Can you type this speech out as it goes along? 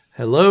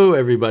Hello,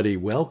 everybody.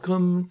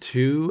 Welcome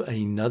to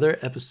another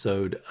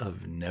episode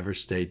of Never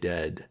Stay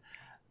Dead.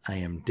 I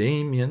am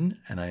Damien,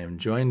 and I am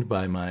joined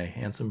by my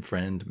handsome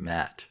friend,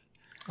 Matt.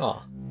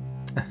 Oh.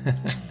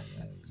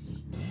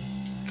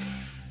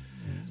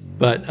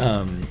 But,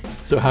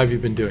 so how have you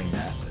been doing,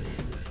 Matt?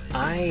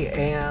 I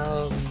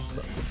am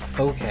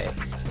okay.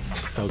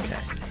 Okay.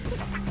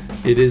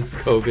 It is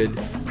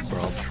COVID.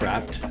 We're all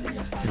trapped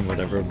in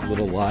whatever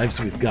little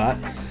lives we've got.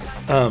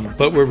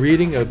 But we're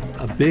reading a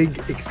big,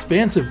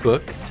 expansive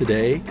book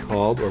today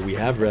called, or we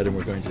have read and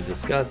we're going to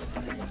discuss,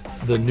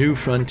 The New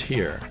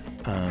Frontier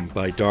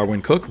by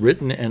Darwyn Cooke,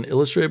 written and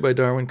illustrated by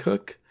Darwyn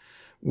Cooke,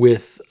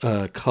 with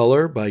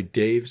color by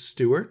Dave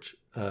Stewart,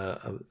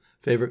 a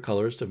favorite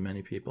colorist of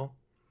many people.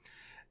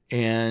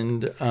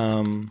 And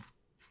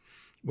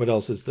what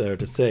else is there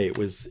to say? It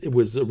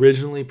was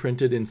originally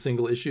printed in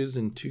single issues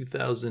in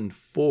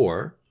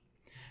 2004,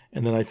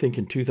 and then I think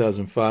in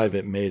 2005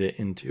 it made it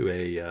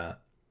into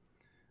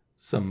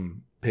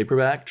some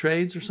paperback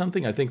trades or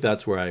something. I think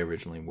that's where I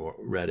originally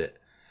read it.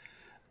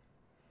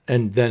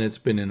 And then it's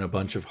been in a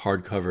bunch of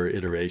hardcover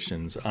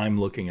iterations. I'm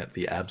looking at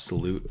the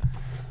Absolute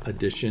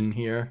edition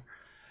here,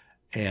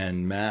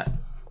 and Matt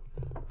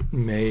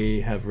may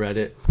have read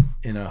it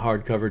in a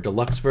hardcover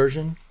deluxe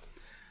version.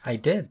 I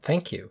did.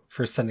 Thank you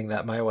for sending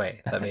that my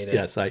way. That made it.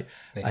 Yes, I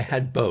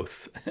had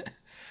both.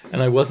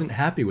 And I wasn't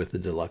happy with the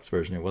deluxe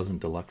version. It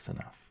wasn't deluxe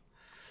enough.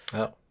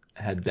 Oh.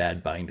 Had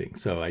bad binding,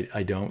 so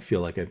I don't feel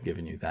like I've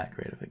given you that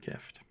great of a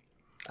gift.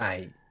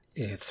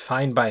 It's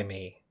fine by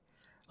me.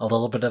 A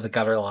little bit of the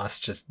gutter loss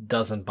just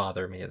doesn't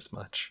bother me as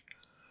much.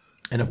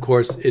 And of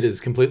course, it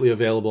is completely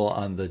available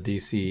on the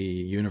DC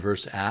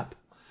Universe app,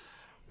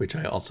 which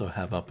I also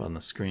have up on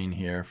the screen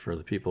here for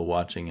the people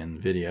watching in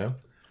video.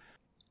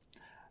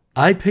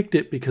 I picked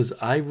it because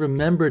I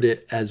remembered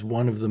it as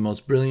one of the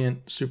most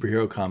brilliant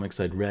superhero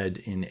comics I'd read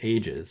in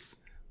ages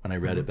when I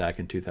read it back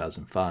in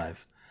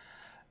 2005.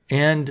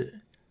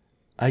 And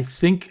I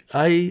think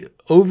I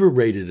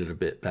overrated it a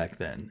bit back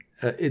then.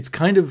 It's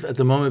kind of, at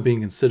the moment, being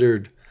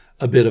considered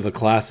a bit of a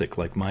classic.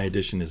 Like, my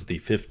edition is the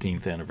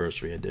 15th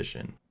anniversary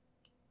edition.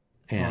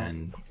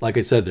 And like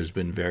I said, there's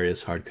been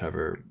various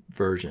hardcover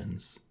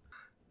versions.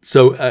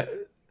 So,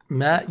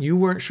 Matt, you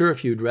weren't sure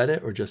if you'd read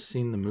it or just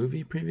seen the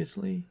movie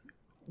previously?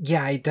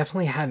 Yeah, I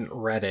definitely hadn't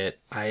read it.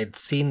 I had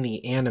seen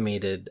the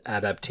animated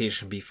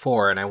adaptation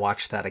before, and I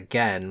watched that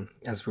again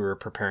as we were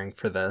preparing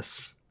for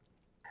this.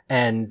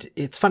 And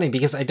it's funny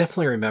because I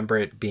definitely remember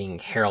it being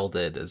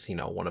heralded as,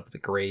 one of the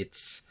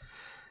greats.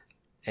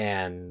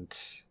 And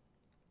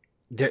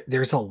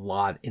there's a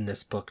lot in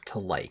this book to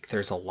like.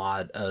 There's a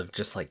lot of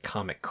just like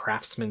comic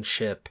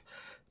craftsmanship.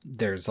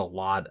 There's a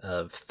lot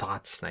of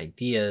thoughts and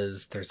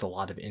ideas. There's a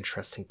lot of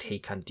interesting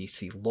take on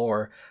DC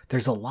lore.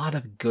 There's a lot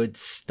of good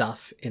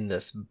stuff in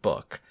this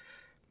book.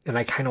 And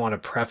I kind of want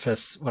to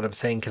preface what I'm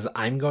saying because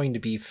I'm going to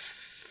be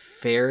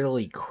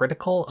fairly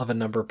critical of a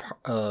number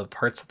of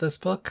parts of this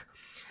book.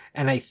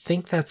 And I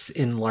think that's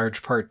in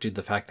large part due to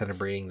the fact that I'm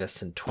reading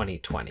this in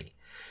 2020.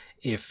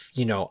 If,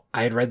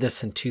 I had read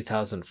this in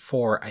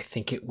 2004, I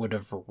think it would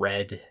have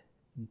read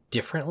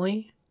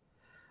differently.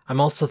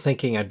 I'm also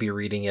thinking I'd be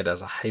reading it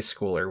as a high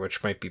schooler,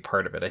 which might be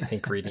part of it. I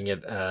think reading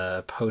it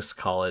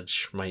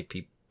post-college might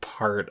be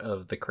part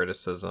of the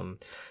criticism.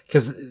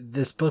 Because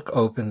this book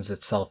opens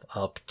itself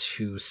up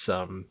to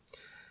some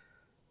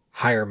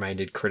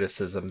higher-minded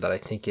criticism that I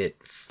think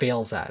it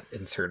fails at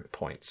in certain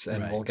points.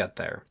 And We'll get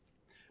there.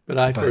 But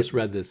I first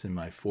read this in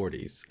my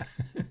 40s,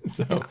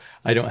 so yeah.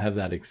 I don't have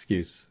that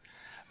excuse.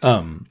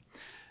 And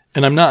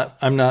I'm not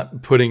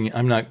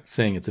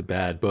saying it's a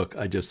bad book.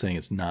 I'm just saying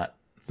it's not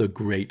the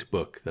great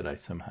book that I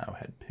somehow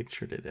had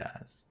pictured it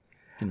as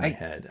in my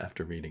head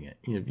after reading it.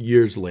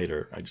 Years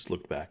later, I just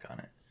looked back on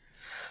it.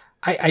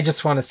 I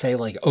just want to say,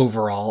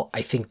 overall,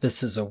 I think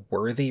this is a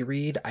worthy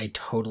read. I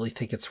totally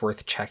think it's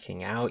worth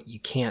checking out. You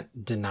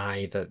can't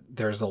deny that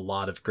there's a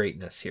lot of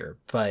greatness here,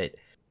 but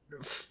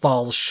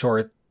falls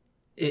short.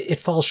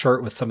 It falls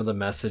short with some of the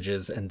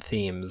messages and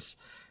themes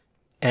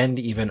and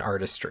even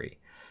artistry.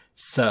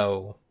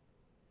 So,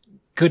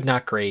 good,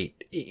 not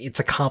great. It's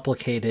a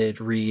complicated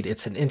read.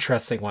 It's an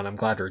interesting one. I'm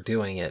glad we're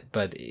doing it,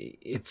 but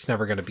it's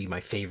never going to be my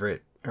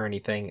favorite or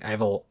anything.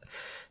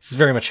 This is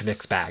very much a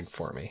mixed bag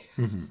for me.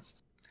 Mm-hmm.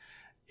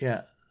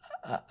 Yeah,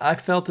 I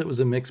felt it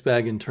was a mixed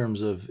bag in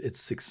terms of its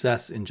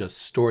success in just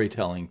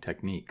storytelling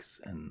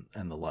techniques and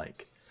the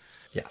like.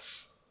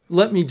 Yes.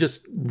 Let me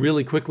just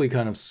really quickly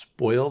kind of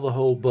spoil the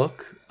whole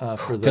book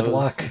for those. Good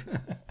luck.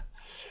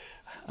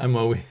 I'm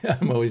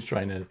always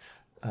trying to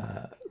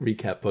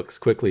recap books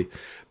quickly,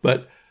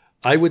 but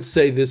I would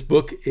say this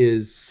book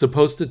is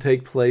supposed to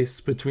take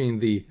place between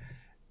the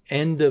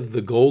end of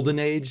the golden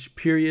age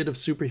period of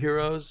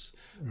superheroes,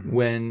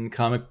 when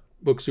comic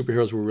book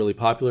superheroes were really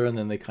popular, and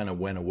then they kind of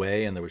went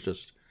away, and there was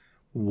just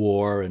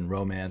war and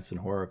romance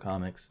and horror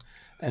comics,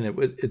 and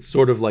it's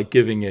sort of like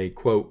giving a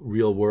quote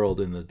real world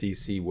in the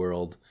DC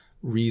world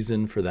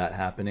reason for that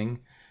happening,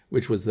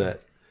 which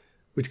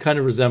kind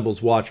of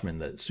resembles Watchmen,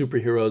 that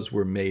superheroes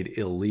were made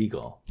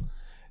illegal.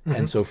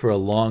 And so for a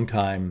long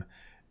time,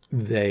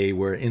 they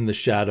were in the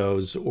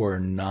shadows or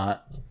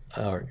not,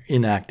 or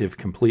inactive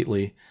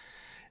completely.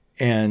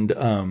 And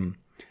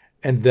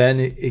then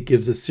it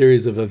gives a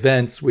series of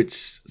events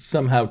which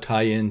somehow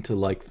tie into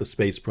like the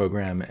space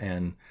program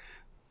and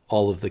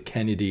all of the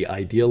Kennedy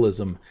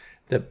idealism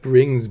that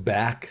brings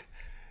back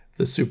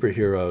the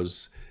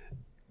superheroes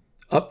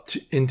up to,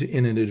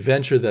 in an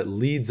adventure that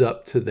leads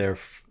up to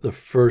the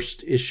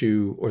first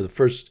issue, or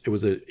it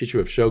was an issue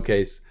of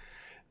Showcase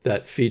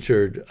that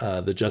featured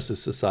the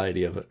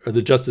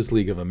Justice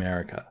League of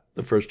America,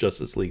 the first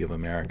Justice League of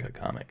America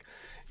comic.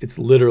 It's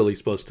literally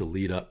supposed to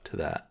lead up to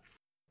that.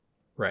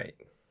 Right.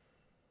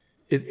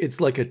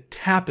 It's like a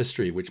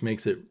tapestry, which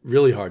makes it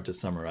really hard to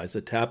summarize.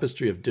 A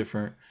tapestry of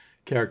different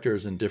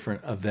characters and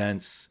different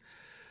events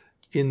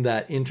in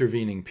that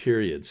intervening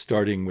period,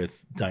 starting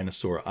with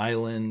Dinosaur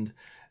Island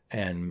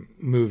and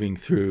moving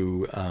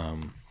through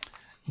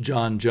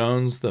John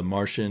Jones, the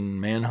Martian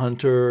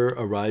Manhunter,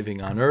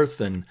 arriving on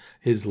Earth and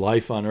his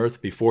life on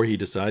Earth before he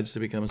decides to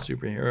become a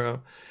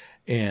superhero,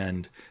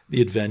 and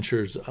the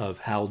adventures of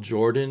Hal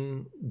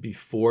Jordan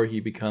before he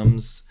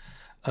becomes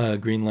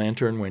Green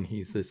Lantern, when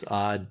he's this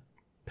odd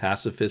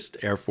pacifist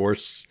Air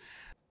Force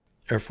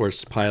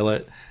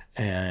pilot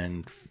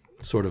and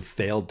sort of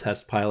failed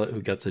test pilot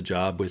who gets a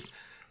job with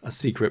a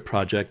secret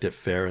project at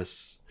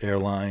Ferris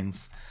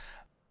Airlines.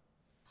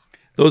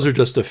 Those are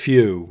just a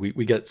few.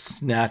 We get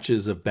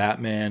snatches of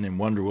Batman and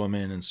Wonder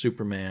Woman and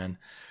Superman.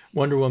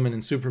 Wonder Woman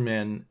and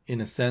Superman,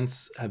 in a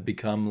sense, have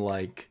become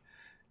like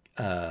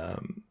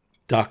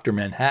Dr.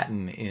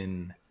 Manhattan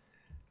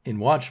in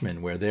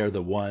Watchmen, where they're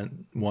the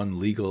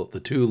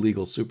two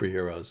legal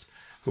superheroes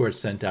who are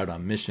sent out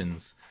on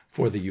missions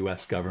for the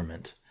U.S.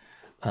 government.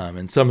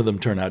 And some of them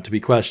turn out to be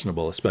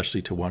questionable,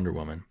 especially to Wonder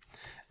Woman.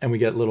 And we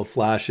get little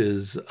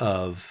flashes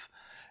of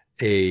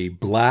a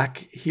black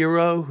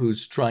hero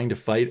who's trying to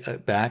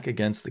fight back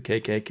against the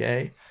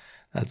KKK.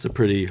 That's a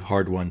pretty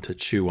hard one to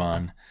chew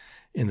on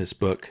in this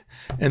book.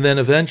 And then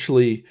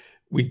eventually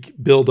we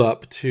build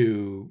up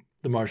to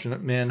the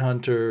Martian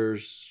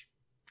Manhunter's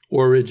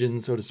origin,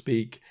 so to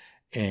speak,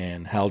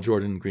 and Hal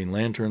Jordan, Green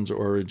Lantern's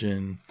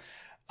origin.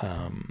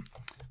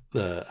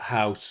 The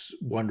House,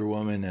 Wonder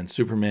Woman, and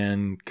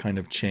Superman kind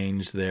of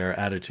change their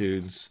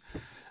attitudes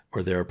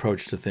or their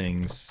approach to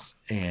things,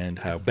 and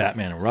how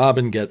Batman and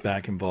Robin get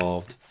back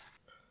involved.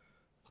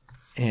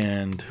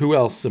 And who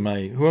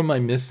am I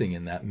missing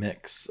in that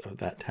mix of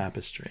that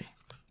tapestry?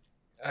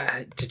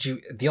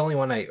 The only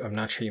one I'm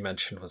not sure you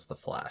mentioned was the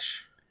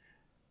Flash.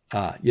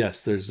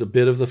 Yes, there's a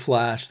bit of the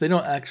Flash. They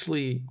don't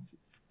actually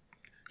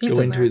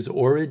go into his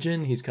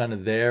origin. He's kind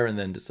of there and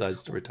then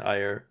decides to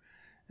retire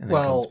and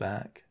then comes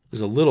back. There's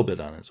a little bit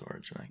on his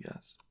origin, I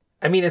guess.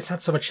 I mean, it's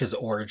not so much his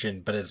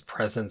origin, but his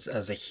presence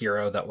as a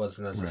hero that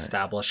wasn't as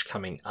established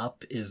coming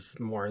up is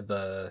more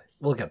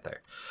we'll get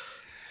there.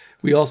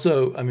 We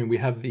also, we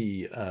have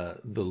the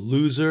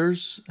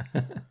Losers,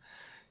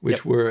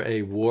 which were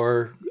a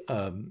war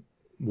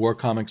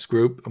comics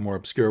group, a more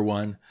obscure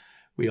one.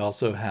 We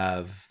also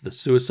have the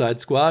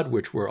Suicide Squad,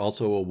 which were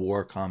also a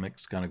war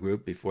comics kind of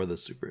group before the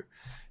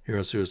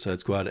superhero Suicide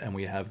Squad. And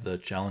we have the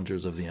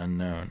Challengers of the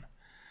Unknown.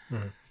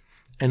 Mm-hmm.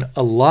 And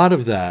a lot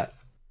of that,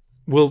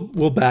 we'll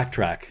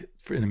backtrack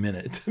in a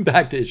minute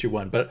back to issue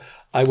 1, but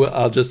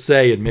I'll just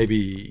say, and maybe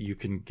you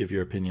can give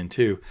your opinion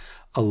too,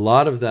 a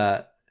lot of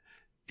that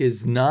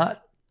is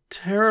not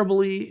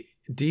terribly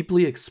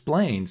deeply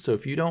explained. So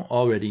if you don't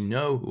already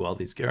know who all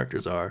these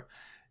characters are,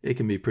 it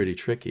can be pretty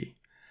tricky.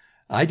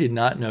 I did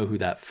not know who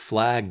that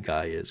Flag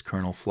guy is,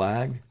 Colonel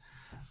Flag,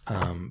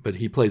 but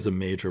he plays a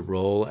major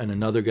role, and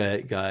another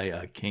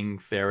guy, King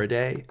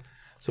Faraday.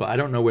 So I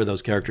don't know where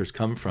those characters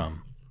come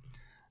from.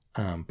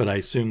 But I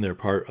assume they're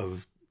part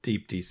of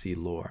deep DC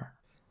lore.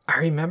 I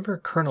remember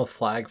Colonel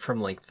Flag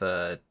from like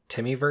the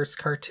Timmyverse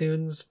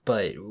cartoons,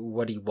 but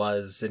what he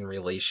was in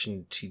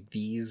relation to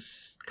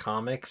these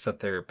comics that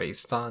they're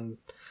based on,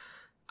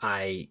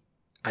 I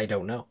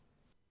don't know.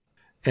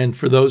 And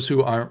for those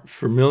who aren't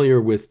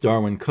familiar with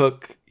Darwyn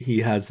Cooke, he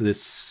has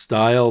this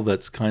style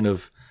that's kind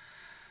of,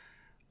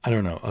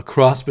 a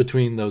cross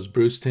between those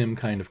Bruce Timm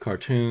kind of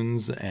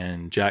cartoons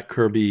and Jack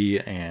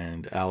Kirby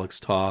and Alex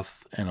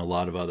Toth and a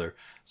lot of other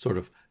sort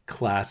of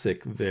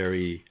classic,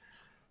 very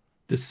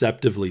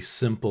deceptively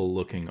simple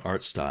looking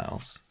art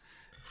styles.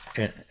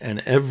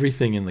 And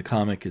everything in the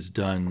comic is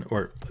done,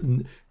 or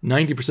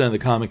 90% of the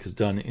comic is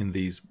done in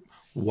these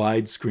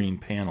widescreen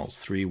panels,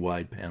 3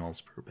 wide panels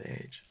per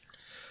page.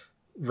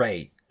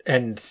 Right.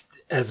 And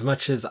as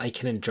much as I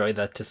can enjoy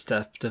that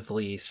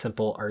deceptively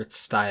simple art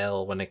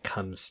style when it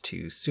comes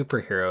to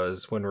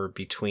superheroes, when we're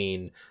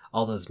between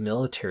all those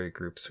military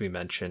groups we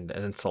mentioned,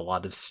 and it's a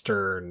lot of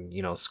stern,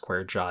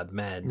 square-jawed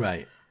men,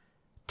 right?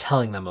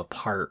 Telling them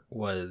apart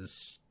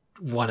was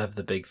one of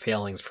the big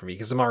failings for me,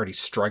 because I'm already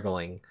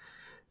struggling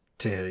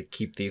to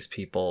keep these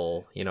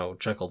people,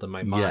 juggled in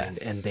my mind,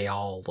 and they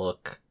all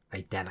look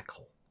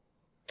identical.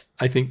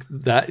 I think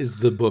that is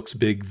the book's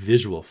big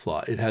visual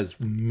flaw. It has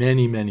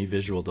many, many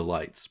visual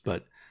delights,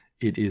 but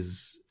it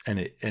is, and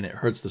it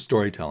hurts the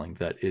storytelling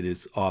that it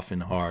is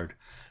often hard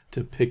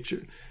to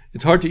picture.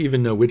 it's hard to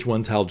even know which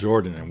one's Hal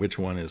Jordan and which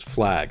one is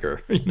Flag,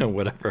 or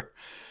whatever.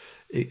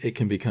 It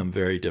can become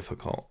very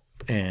difficult.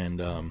 And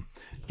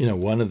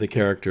one of the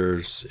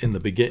characters in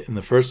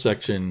the first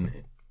section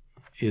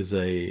is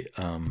a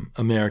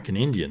American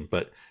Indian,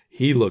 but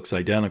he looks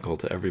identical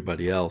to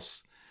everybody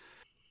else.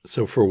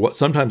 So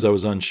sometimes I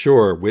was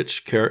unsure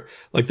which character.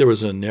 Like, there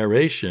was a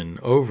narration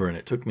over, and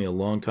it took me a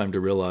long time to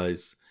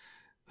realize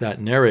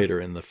that narrator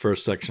in the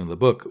first section of the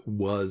book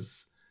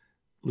was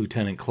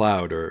Lieutenant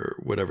Cloud, or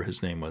whatever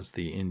his name was,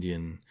 the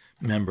Indian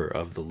member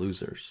of the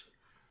Losers.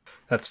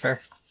 That's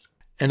fair.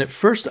 And at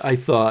first I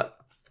thought,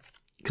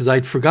 because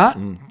I'd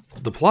forgotten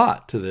the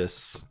plot to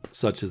this,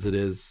 such as it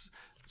is.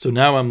 So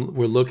now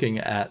we're looking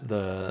at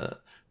the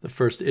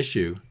first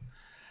issue,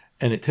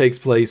 and it takes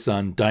place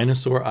on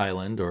Dinosaur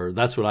Island, or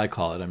that's what I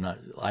call it.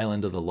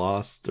 Island of the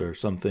Lost or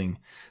something.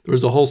 There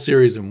was a whole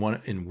series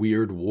in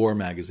Weird War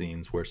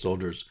magazines where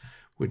soldiers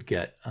would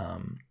get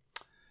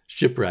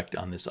shipwrecked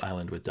on this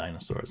island with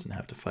dinosaurs and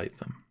have to fight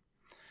them.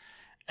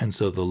 And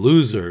so the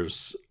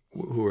Losers,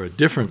 who are a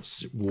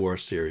different war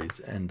series,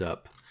 end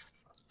up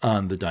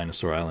on the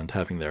Dinosaur Island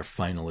having their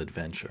final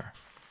adventure.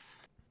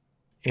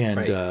 And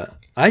right.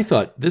 I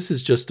thought, this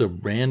is just a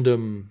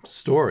random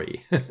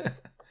story.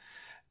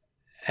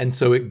 And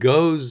so it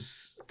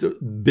goes,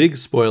 big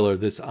spoiler,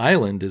 this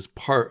island is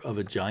part of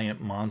a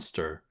giant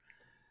monster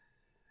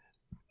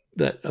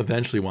that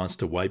eventually wants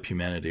to wipe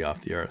humanity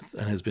off the earth,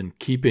 and has been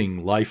kept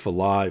life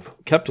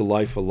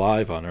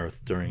alive on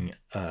Earth during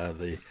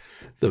the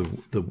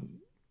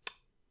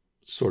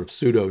sort of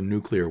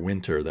pseudo-nuclear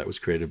winter that was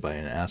created by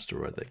an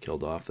asteroid that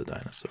killed off the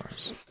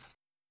dinosaurs.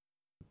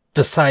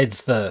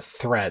 Besides the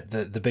threat,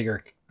 the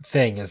bigger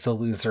thing is the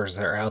Losers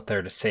are out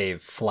there to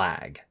save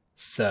Flag.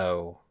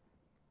 So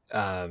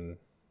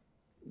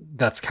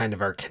that's kind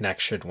of our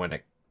connection when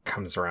it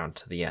comes around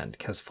to the end,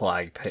 because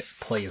Flag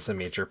plays a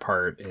major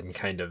part in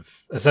kind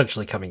of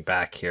essentially coming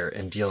back here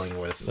and dealing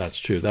with... That's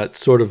true. That's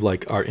sort of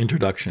like our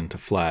introduction to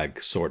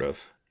Flag, sort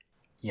of.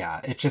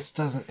 Yeah, it just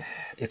doesn't...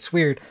 It's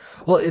weird.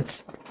 Well,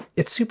 it's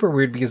super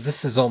weird because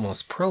this is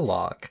almost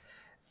prologue.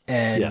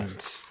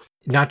 And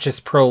not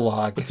just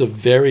prologue. It's a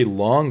very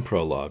long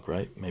prologue,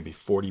 right? Maybe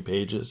 40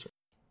 pages.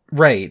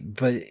 Right,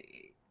 but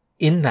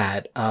in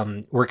that,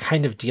 we're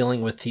kind of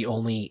dealing with the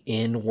only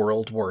in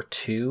World War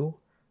II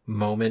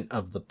moment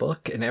of the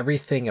book, and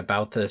everything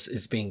about this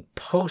is being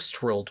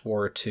post World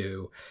War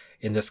II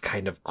in this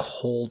kind of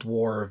Cold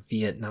War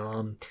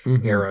Vietnam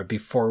era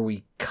before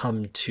we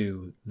come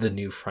to the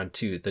new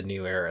frontier, the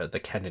new era, the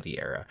Kennedy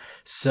era.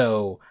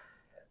 So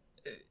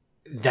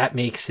that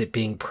makes it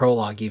being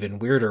prologue even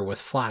weirder with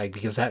Flag,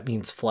 because that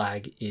means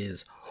Flag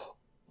is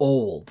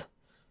old.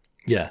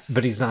 Yes.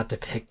 But he's not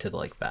depicted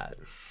like that.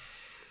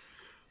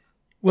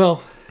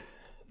 Well,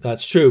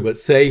 that's true, but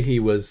say he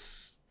was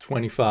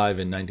 25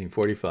 in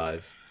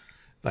 1945,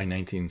 by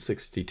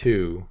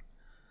 1962,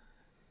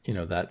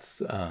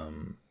 that's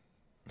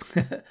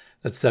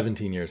that's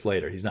 17 years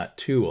later. He's not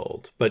too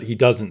old, but he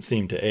doesn't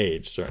seem to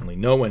age. Certainly,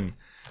 no one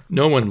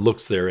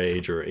looks their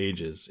age or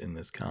ages in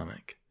this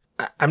comic.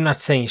 I'm not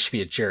saying he should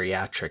be a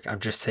geriatric. I'm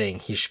just saying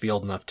he should be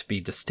old enough to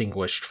be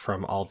distinguished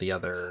from all the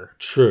other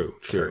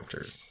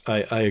characters.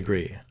 I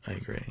agree.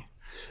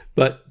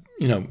 But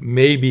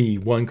maybe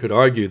one could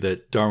argue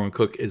that Darwyn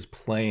Cooke is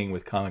playing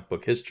with comic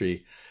book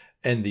history,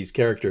 and these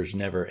characters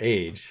never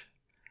age,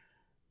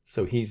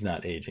 so he's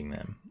not aging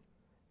them.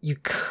 You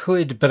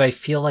could, but I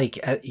feel like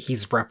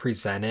he's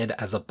represented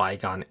as a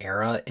bygone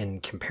era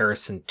in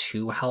comparison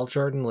to Hal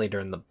Jordan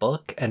later in the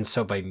book, and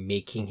so by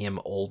making him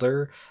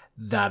older,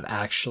 that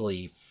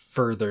actually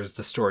furthers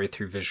the story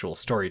through visual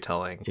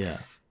storytelling. Yeah.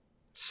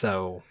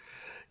 So...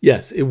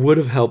 Yes, it would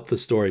have helped the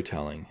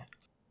storytelling.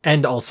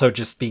 And also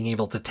just being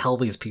able to tell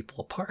these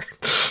people apart.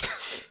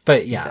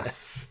 But yeah.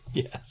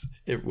 Yes,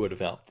 it would have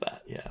helped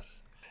that,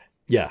 yes.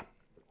 Yeah.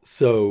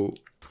 So,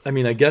 I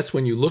guess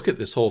when you look at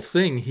this whole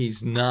thing,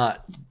 he's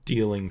not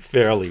dealing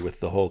fairly with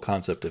the whole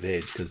concept of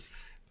age, because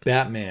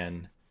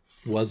Batman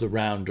was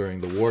around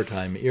during the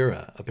wartime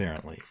era,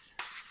 apparently.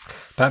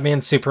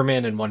 Batman,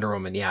 Superman, and Wonder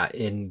Woman,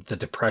 in the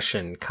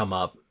Depression come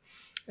up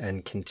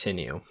and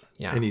continue.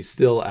 Yeah. And he's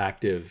still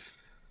active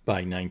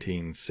by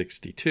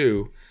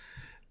 1962.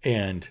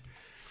 And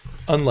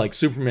unlike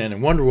Superman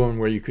and Wonder Woman,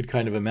 where you could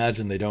kind of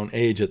imagine they don't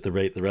age at the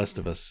rate the rest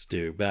of us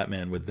do,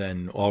 Batman would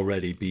then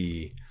already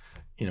be,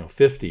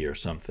 50 or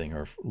something,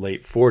 or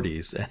late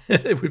 40s.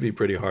 It would be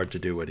pretty hard to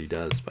do what he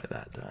does by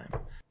that time.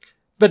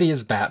 But he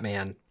is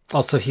Batman.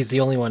 Also, he's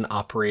the only one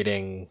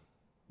operating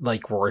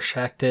like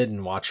Rorschach did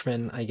in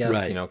Watchmen, I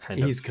guess. Right.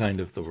 He's kind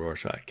of the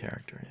Rorschach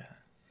character, yeah.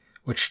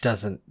 Which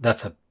that's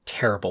a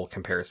terrible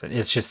comparison.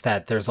 It's just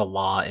that there's a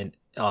law in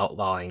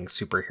outlawing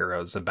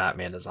superheroes and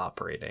Batman is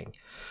operating.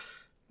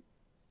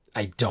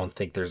 I don't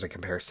think there's a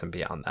comparison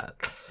beyond that.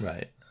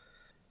 Right.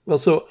 Well,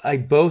 so I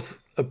both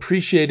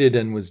appreciated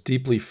and was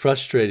deeply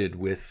frustrated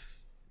with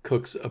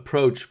Cooke's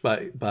approach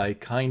by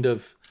kind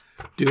of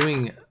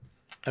doing,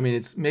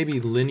 it's maybe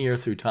linear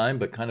through time,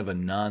 but kind of a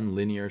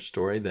non-linear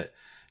story that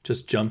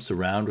just jumps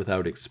around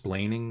without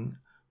explaining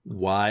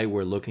why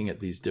we're looking at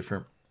these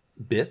different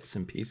bits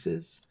and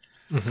pieces.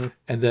 Mm-hmm.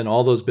 And then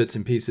all those bits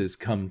and pieces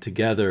come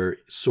together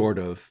sort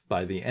of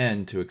by the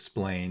end to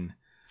explain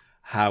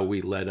how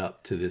we led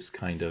up to this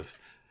kind of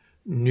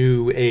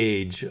new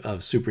age of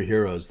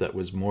superheroes that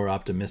was more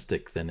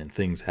optimistic than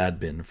things had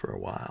been for a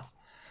while.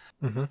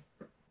 Mm-hmm.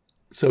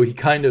 So he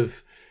kind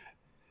of,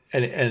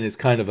 and it's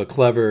kind of a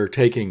clever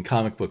taking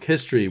comic book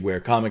history where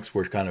comics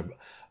were kind of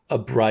a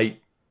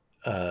bright,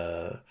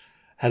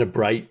 had a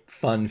bright,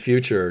 fun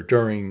future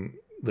during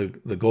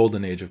the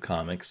golden age of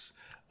comics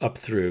up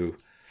through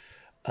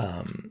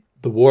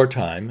the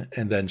wartime.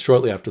 And then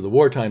shortly after the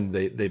wartime,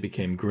 they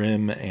became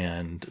grim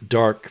and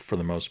dark for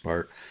the most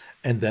part.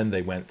 And then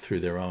they went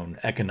through their own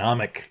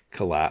economic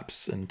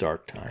collapse and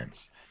dark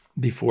times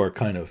before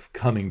kind of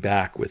coming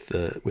back with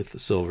the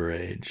Silver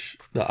Age,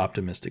 the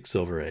optimistic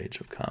Silver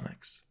Age of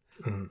comics.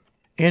 Mm.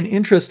 And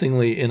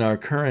interestingly, in our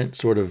current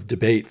sort of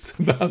debates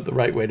about the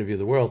right way to view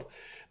the world,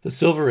 the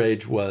Silver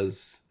Age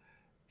was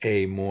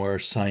a more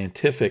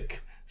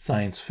scientific,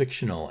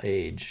 science-fictional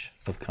age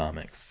of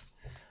comics.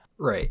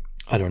 Right.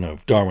 I don't know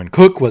if Darwin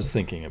Cook was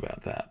thinking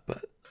about that,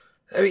 but...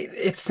 I mean,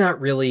 it's not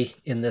really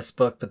in this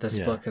book, but this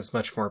Yeah. book is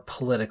much more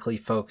politically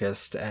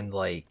focused and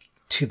like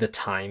to the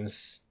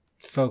times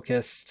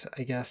focused,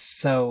 I guess.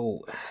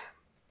 So,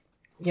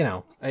 you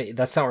know,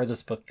 that's not where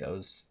this book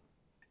goes.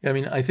 I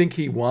mean, I think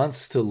he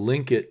wants to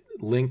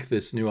link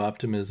this new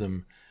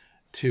optimism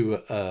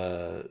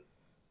to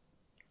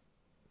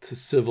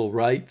civil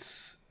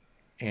rights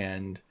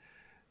and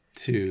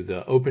to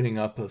the opening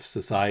up of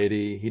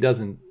society. He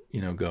doesn't,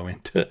 go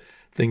into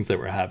things that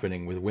were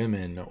happening with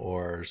women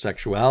or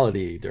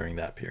sexuality during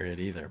that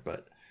period either.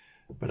 But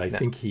I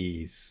think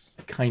he's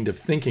kind of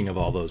thinking of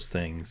all those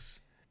things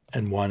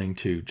and wanting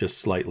to just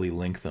slightly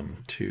link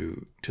them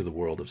to the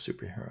world of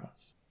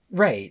superheroes.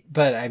 Right,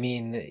 but I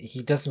mean,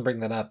 he doesn't bring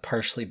that up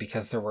partially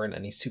because there weren't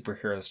any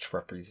superheroes to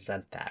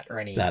represent that, or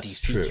any That's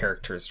DC true.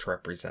 characters to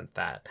represent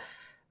that,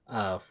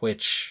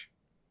 which,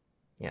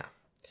 yeah.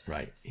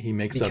 Right. He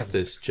makes up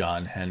this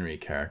John Henry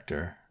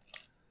character.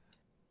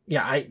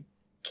 Yeah,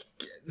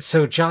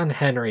 so John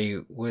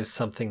Henry was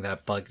something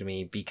that bugged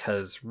me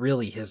because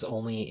really his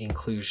only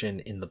inclusion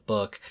in the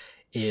book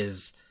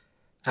is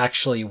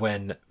actually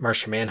when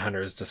Martian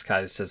Manhunter is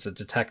disguised as a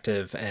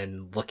detective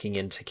and looking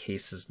into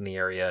cases in the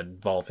area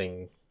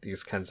involving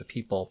these kinds of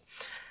people.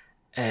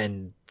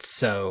 And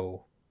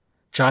so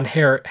John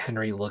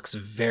Henry looks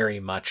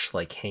very much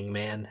like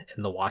Hangman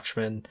in The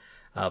Watchmen,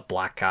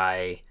 black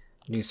guy,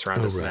 noose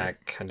around his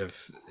neck, kind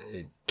of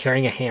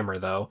carrying a hammer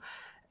though.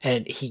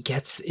 And he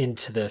gets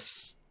into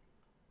this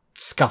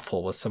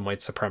scuffle with some white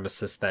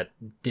supremacists that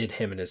did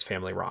him and his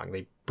family wrong.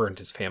 They burned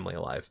his family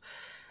alive.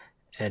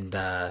 And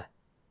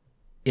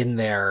in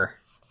there,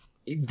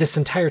 this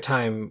entire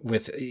time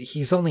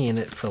he's only in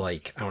it for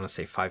like, I want to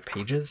say 5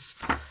 pages.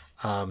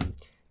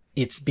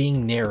 It's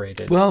being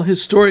narrated. Well,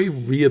 his story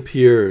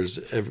reappears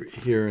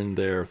here and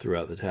there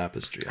throughout the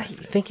tapestry. I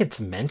think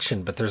it's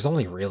mentioned, but there's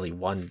only really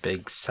one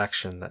big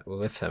section that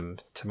with him,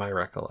 to my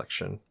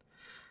recollection.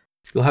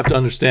 You'll have to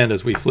understand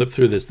as we flip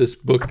through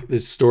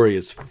this story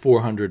is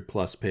 400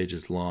 plus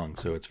pages long,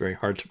 so it's very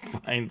hard to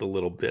find the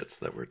little bits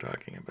that we're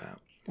talking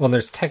about. Well,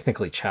 there's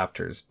technically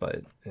chapters,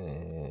 but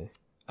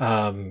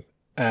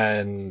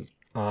and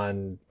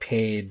on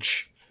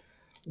page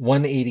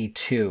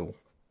 182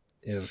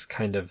 is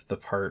kind of the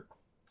part.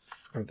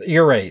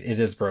 You're right, it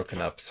is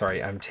broken up. Sorry,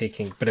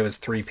 but it was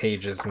 3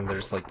 pages, and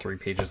there's like 3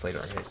 pages later.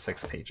 Okay,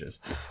 6 pages.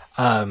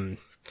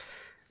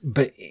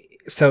 But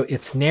so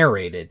it's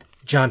narrated.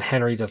 John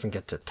Henry doesn't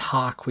get to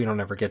talk. We don't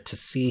ever get to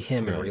see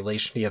him in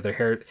relation to the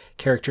other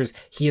characters.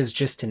 He is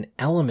just an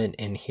element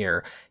in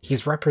here.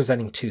 He's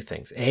representing 2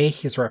 things. A,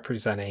 he's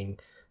representing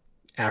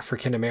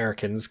African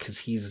Americans because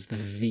he's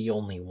the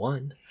only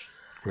one.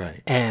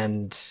 Right.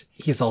 And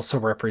he's also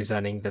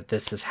representing that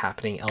this is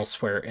happening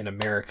elsewhere in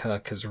America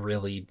because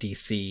really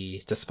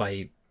DC,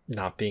 despite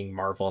not being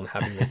Marvel and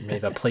having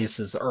made up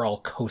places, are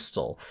all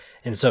coastal.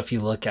 And so if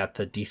you look at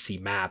the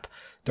DC map,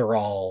 they're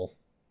all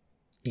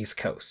East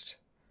Coast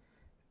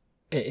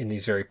in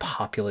these very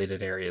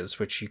populated areas,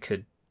 which you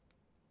could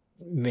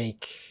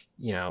make,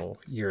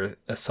 your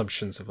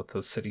assumptions of what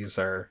those cities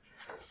are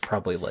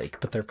probably like,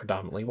 but they're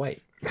predominantly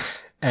white.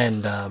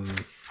 And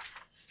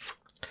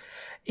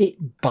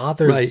it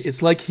bothers... Right,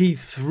 it's like he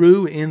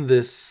threw in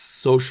this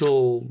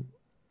social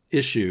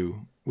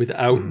issue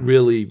without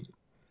really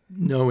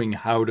knowing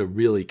how to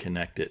really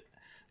connect it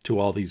to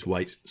all these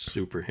white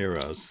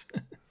superheroes.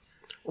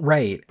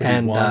 Right.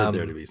 But he wanted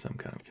there to be some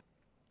kind of...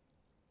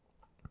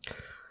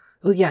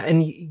 Well, yeah,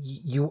 and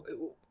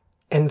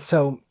and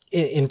so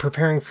in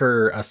preparing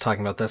for us talking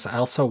about this, I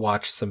also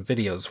watched some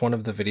videos. One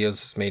of the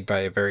videos was made by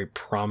a very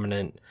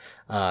prominent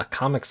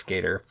comic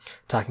skater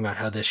talking about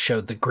how this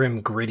showed the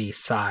grim, gritty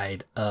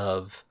side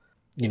of,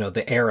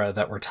 the era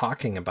that we're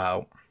talking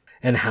about,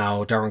 and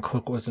how Darwin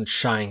Cook wasn't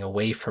shying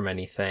away from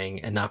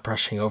anything and not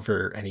brushing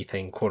over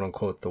anything, quote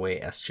unquote, the way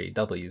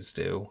SJWs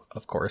do,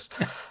 of course.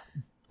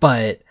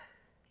 But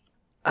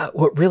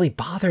what really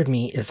bothered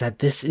me is that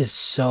this is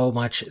so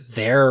much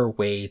their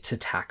way to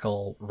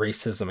tackle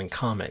racism in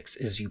comics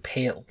is you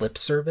pay it lip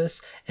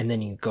service and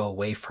then you go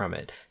away from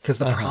it. Because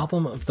the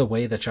problem of the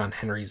way that John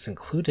Henry's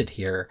included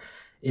here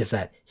is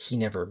that he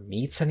never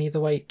meets any of the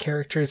white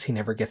characters. He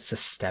never gets to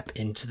step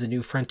into the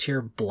new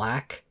frontier.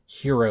 Black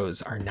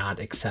heroes are not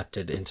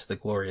accepted into the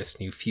glorious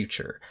new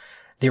future.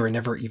 They were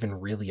never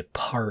even really a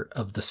part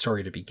of the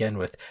story to begin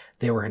with.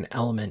 They were an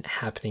element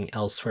happening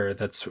elsewhere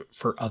that's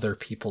for other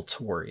people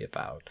to worry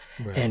about.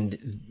 Right.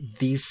 And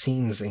these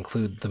scenes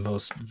include the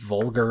most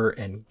vulgar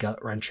and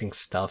gut-wrenching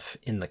stuff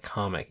in the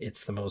comic.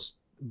 It's the most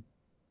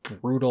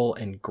brutal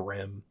and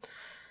grim,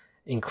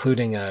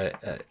 including a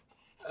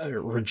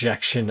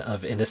rejection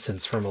of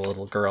innocence from a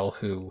little girl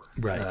who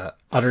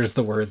utters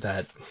the word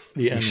that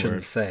you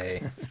shouldn't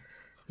say.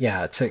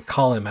 Yeah, to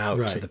call him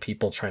out to the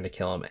people trying to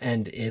kill him.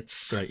 And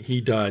it's... Right, he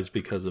dies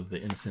because of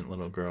the innocent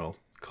little girl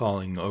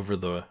calling over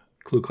the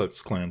Ku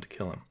Klux Klan to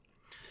kill him.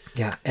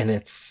 Yeah, and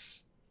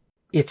it's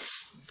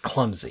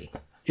clumsy.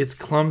 It's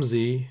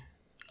clumsy.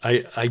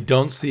 I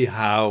don't see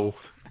how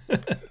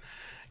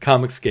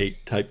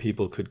Comicsgate type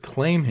people could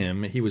claim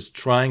him. He was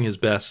trying his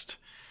best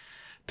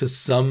to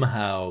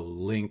somehow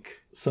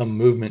link some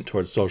movement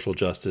towards social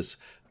justice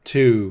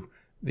to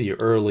the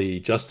early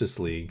Justice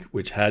League,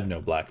 which had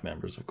no black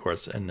members, of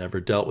course, and never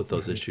dealt with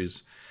those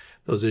issues.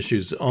 Those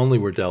issues only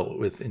were dealt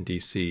with in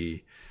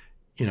DC,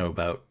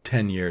 about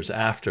 10 years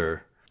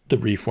after the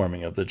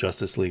reforming of the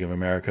Justice League of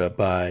America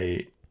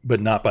but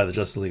not by the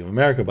Justice League of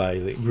America, by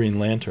the Green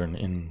Lantern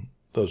in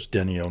those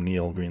Denny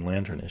O'Neil Green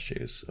Lantern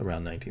issues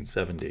around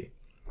 1970.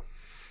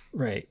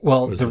 Right.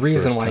 Well, the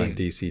reason why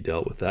DC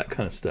dealt with that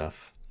kind of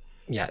stuff.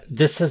 Yeah,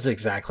 this is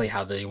exactly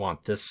how they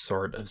want this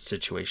sort of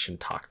situation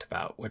talked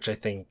about, which I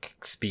think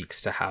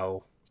speaks to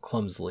how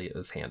clumsily it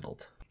was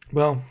handled.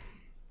 Well,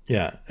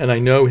 yeah, and I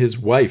know his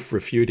wife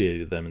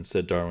refuted them and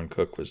said Darwyn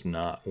Cooke was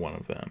not one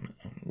of them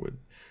and would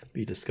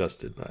be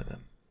disgusted by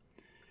them.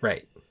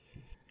 Right.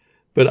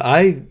 But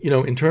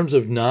in terms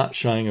of not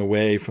shying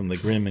away from the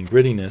grim and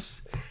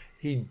grittiness,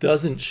 he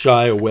doesn't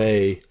shy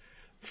away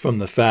from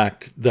the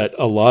fact that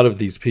a lot of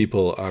these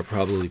people are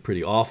probably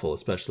pretty awful,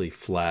 especially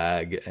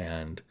Flag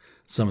and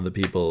some of the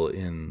people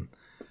in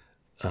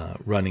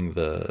running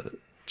the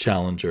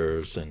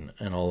Challengers and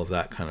all of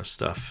that kind of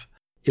stuff.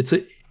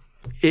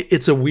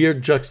 It's a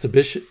weird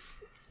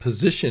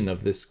juxtaposition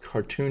of this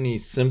cartoony,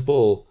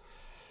 simple,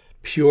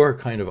 pure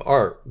kind of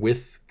art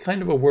with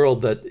kind of a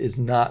world that is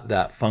not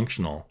that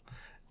functional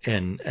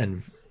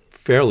and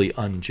fairly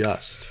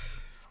unjust.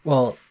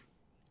 Well,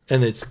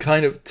 and it's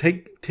kind of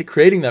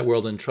creating that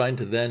world and trying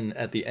to then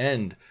at the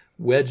end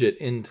wedge it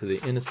into the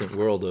innocent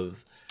world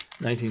of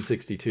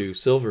 1962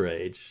 Silver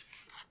Age,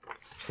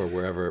 or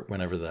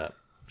whenever that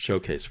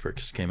showcase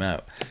first came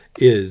out,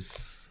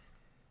 is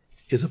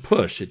a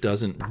push. It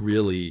doesn't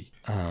really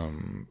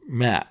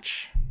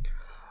match.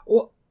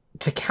 Well,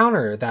 to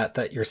counter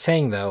that you're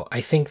saying, though, I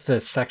think the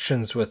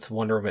sections with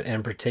Wonder Woman, and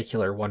in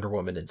particular Wonder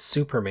Woman and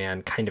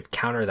Superman, kind of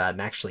counter that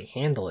and actually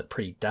handle it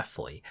pretty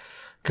deftly.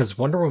 Because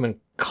Wonder Woman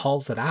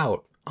calls it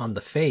out on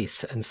the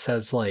face and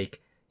says,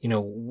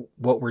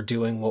 what we're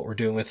doing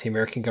with the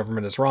American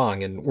government is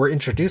wrong. And we're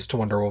introduced to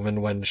Wonder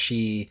Woman when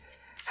she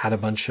had a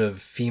bunch of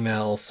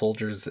female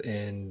soldiers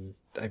in,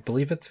 I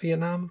believe it's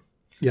Vietnam.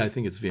 Yeah, I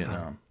think it's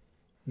Vietnam.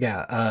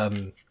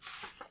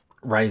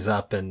 Rise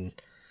up and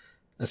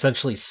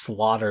essentially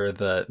slaughter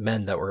the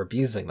men that were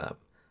abusing them.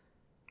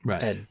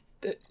 Right.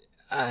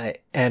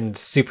 And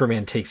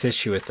Superman takes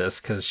issue with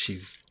this because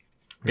she's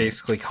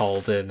basically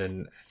called in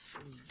and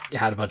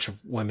had a bunch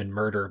of women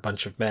murder a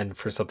bunch of men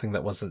for something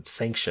that wasn't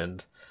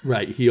sanctioned.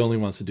 Right. He only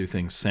wants to do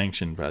things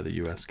sanctioned by the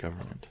U.S.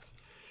 government.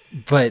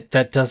 But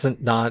that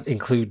doesn't not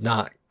include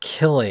not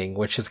killing,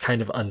 which is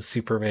kind of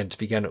un-Superman to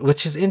begin with,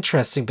 which is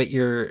interesting, but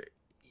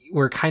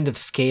we're kind of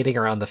skating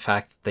around the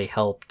fact that they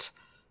helped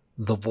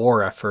the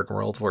war effort in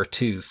World War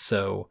II,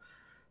 so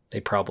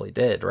they probably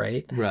did,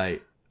 right?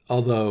 Right.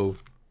 Although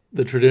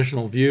the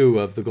traditional view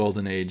of the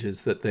Golden Age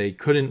is that they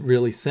couldn't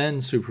really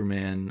send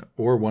Superman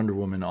or Wonder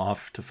Woman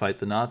off to fight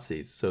the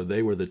Nazis, so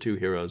they were the two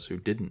heroes who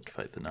didn't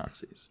fight the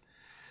Nazis.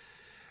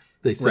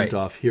 They sent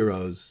off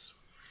heroes...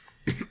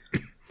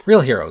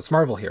 Real heroes,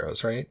 Marvel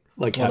heroes, right?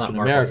 Like Captain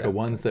America,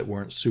 ones that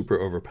weren't super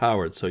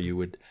overpowered, so you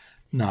would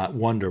not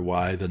wonder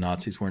why the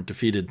Nazis weren't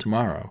defeated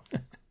tomorrow.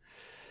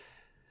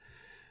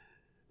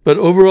 But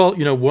overall,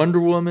 Wonder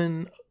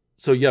Woman...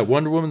 So yeah,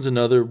 Wonder Woman's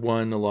another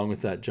one, along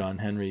with that John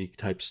Henry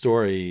type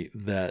story,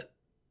 that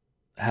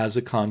has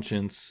a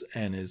conscience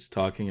and is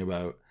talking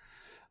about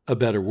a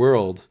better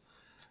world,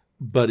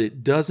 but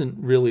it doesn't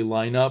really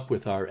line up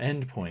with our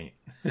end point.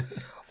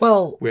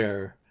 Well,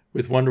 where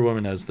with Wonder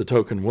Woman as the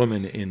token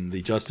woman in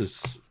the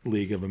Justice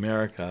League of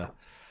America,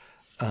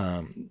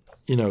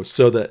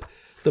 so that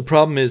the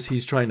problem is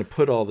he's trying to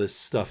put all this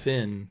stuff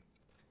in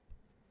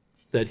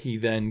that he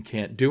then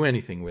can't do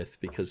anything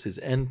with because his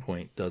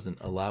endpoint doesn't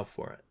allow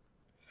for it.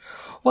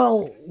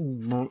 Well,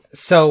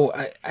 so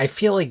I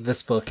feel like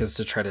this book is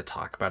to try to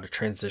talk about a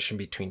transition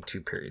between two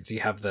periods.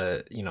 You have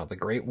the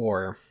Great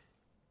War.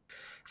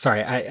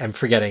 Sorry, I'm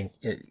forgetting.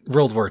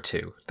 World War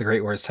II. The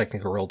Great War is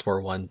technically World War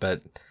One,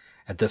 but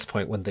at this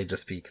point, wouldn't they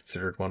just be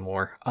considered one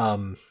war?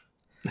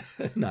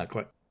 Not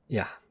quite.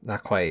 Yeah,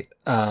 not quite.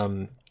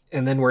 And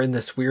then we're in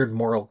this weird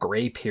moral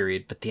gray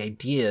period, but the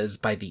idea is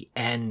by the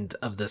end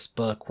of this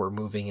book, we're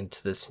moving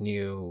into this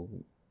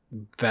new,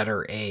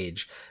 better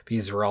age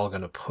because we're all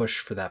going to push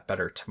for that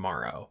better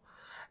tomorrow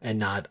and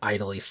not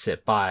idly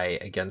sit by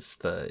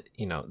against the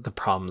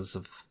problems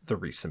of the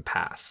recent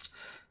past.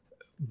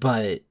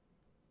 But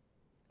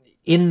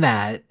in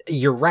that,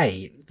 you're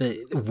right,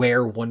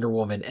 where Wonder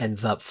Woman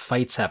ends up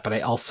fights at, but I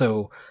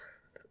also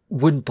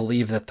wouldn't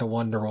believe that the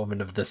Wonder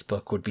Woman of this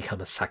book would become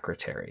a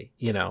secretary.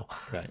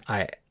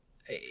 Right.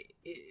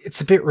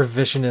 It's a bit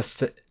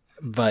revisionist,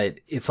 but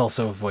it's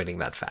also avoiding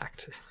that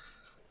fact.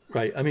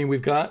 Right. I mean,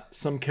 we've got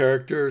some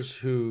characters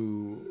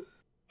who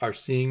are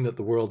seeing that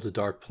the world's a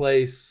dark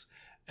place,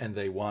 and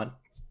they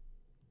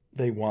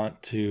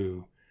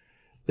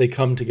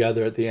come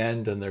together at the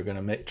end, and they're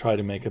going to try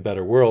to make a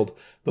better world.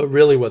 But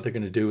really what they're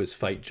going to do is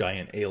fight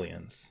giant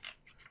aliens.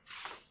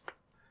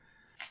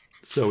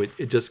 So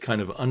it just kind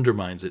of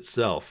undermines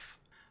itself,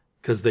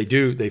 because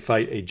they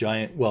fight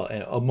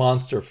a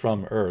monster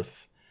from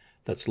Earth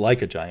that's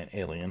like a giant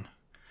alien.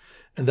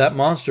 And that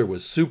monster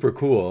was super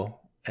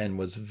cool and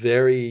was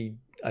I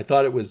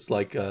thought it was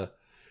like a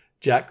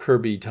Jack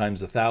Kirby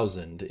times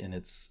 1,000 in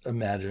its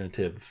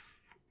imaginative,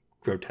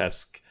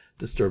 grotesque,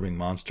 disturbing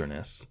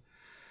monsterness.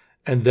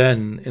 And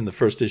then in the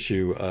first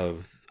issue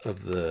of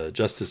the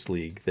Justice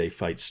League, they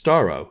fight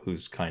Starro,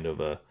 who's kind of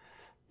a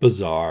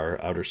bizarre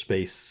outer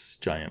space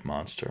giant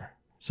monster.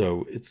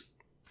 So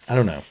I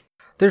don't know.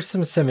 There's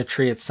some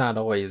symmetry. It's not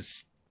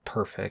always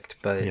perfect,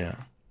 but yeah.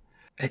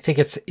 I think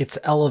it's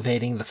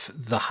elevating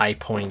the high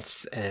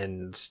points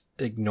and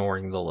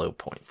ignoring the low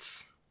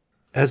points.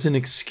 As an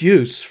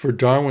excuse for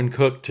Darwyn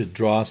Cooke to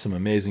draw some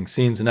amazing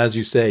scenes, and as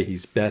you say,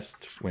 he's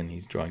best when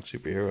he's drawing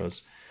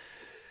superheroes,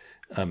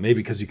 maybe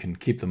because you can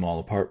keep them all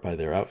apart by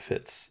their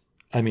outfits.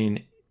 I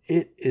mean,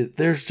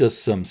 there's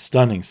just some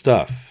stunning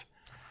stuff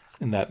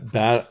in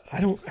that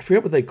I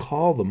forget what they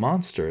call the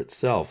monster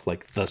itself,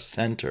 like the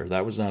Center.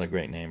 That was not a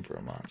great name for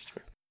a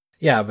monster.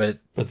 Yeah, but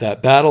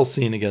that battle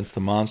scene against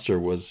the monster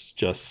was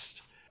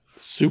just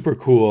super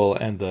cool,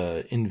 and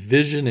the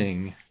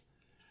envisioning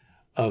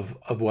of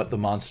what the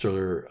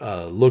monster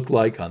looked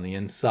like on the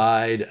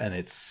inside, and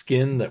its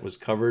skin that was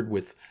covered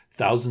with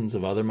thousands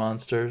of other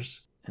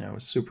monsters, it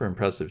was super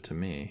impressive to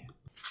me.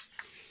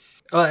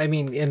 Well, I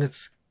mean, and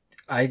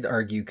I'd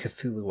argue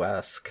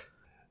Cthulhu-esque.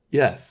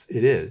 Yes,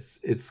 it is.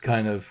 It's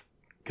kind of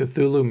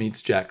Cthulhu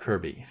meets Jack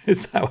Kirby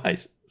is how I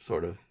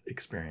sort of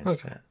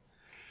experienced it.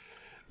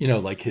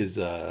 Like his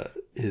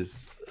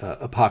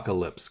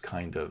apocalypse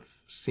kind of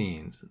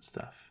scenes and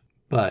stuff.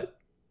 But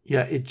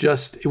yeah,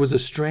 it was a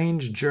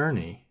strange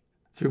journey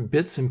through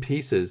bits and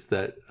pieces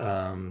that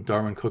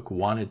Darwyn Cooke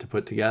wanted to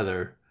put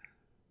together,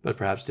 but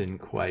perhaps didn't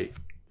quite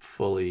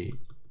fully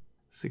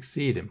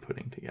succeed in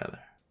putting together.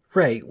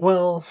 Right.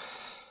 Well,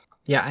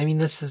 yeah, I mean,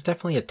 this is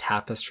definitely a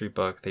tapestry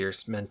book that you're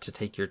meant to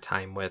take your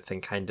time with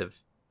and kind of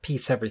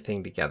piece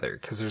everything together,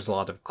 because there's a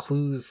lot of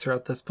clues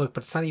throughout this book,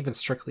 but it's not even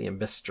strictly a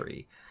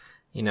mystery.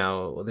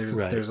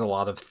 There's a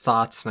lot of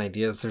thoughts and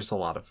ideas. There's a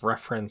lot of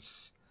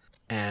reference,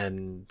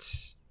 and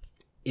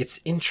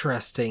it's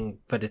interesting,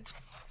 but it's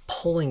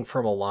pulling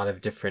from a lot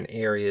of different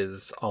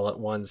areas all at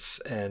once,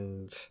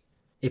 and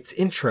it's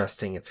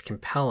interesting, it's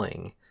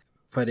compelling,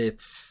 but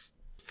it's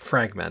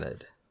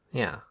fragmented.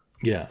 Yeah.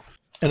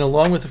 And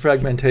along with the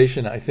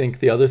fragmentation, I think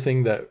the other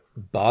thing that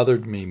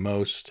bothered me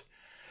most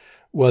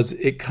was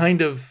it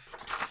kind of,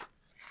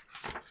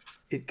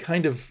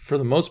 for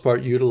the most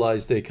part,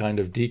 utilized a kind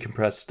of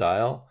decompressed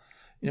style,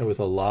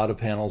 with a lot of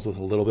panels with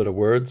a little bit of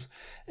words.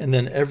 And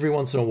then every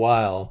once in a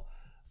while,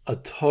 a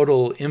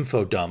total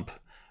info dump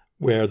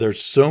where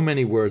there's so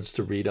many words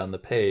to read on the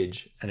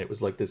page. And it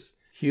was like this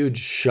huge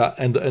shot.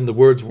 And the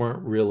words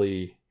weren't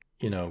really,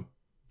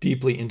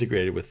 deeply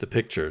integrated with the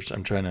pictures.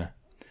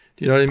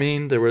 Do you know what I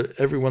mean? There were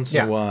every once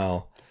in a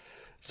while.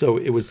 So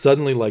it was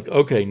suddenly like,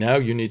 okay, now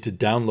you need to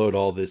download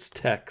all this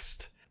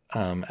text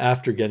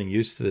after getting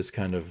used to this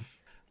kind of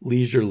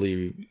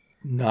leisurely,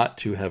 not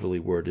too heavily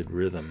worded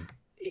rhythm.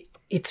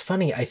 It's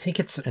funny. I think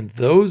and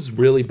those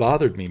really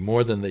bothered me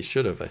more than they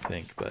should have, I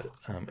think. But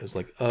it was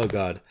like, oh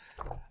God,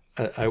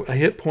 I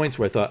hit points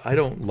where I thought, I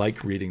don't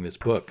like reading this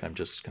book. I'm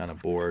just kind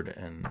of bored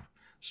and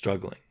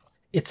struggling.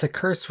 It's a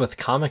curse with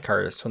comic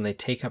artists when they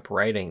take up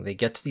writing. They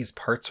get to these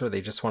parts where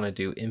they just want to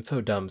do info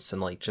dumps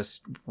and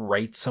just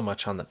write so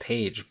much on the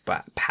page,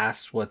 but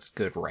past what's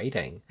good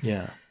writing.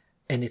 Yeah.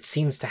 And it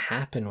seems to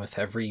happen with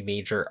every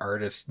major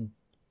artist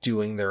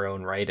doing their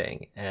own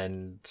writing,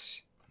 and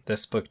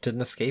this book didn't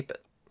escape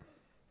it.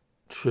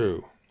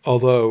 True.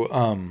 Although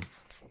I'm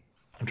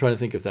trying to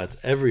think if that's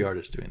every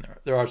artist doing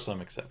there are some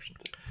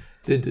exceptions.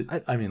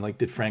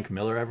 Did Frank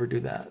Miller ever do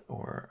that?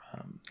 Or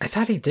I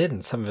thought he did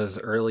in some of his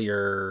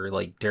earlier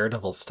like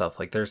Daredevil stuff.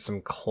 Like there's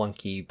some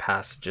clunky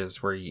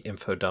passages where he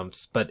info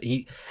dumps, but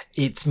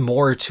it's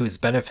more to his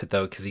benefit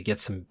though, because he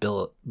gets some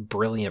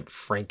brilliant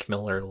Frank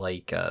Miller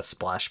like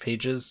splash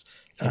pages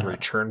in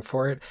return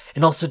for it.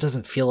 And also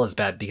doesn't feel as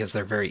bad because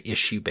they're very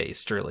issue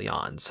based early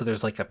on. So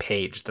there's like a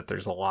page that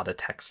there's a lot of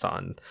text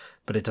on,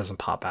 but it doesn't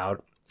pop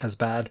out as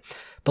bad.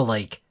 But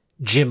like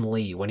Jim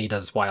Lee, when he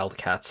does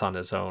Wildcats on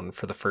his own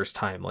for the first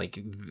time, like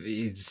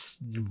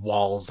it's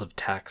walls of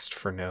text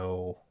for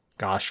no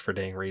gosh for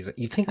dang reason.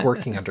 You think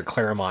working under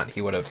Claremont,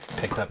 he would have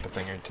picked up a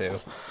thing or two.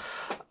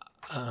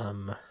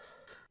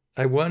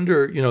 I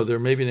wonder, there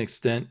may be an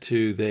extent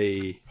to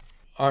they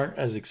aren't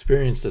as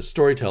experienced as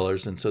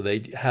storytellers, and so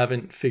they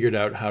haven't figured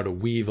out how to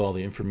weave all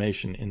the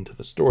information into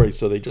the story.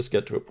 So they just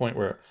get to a point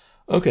where,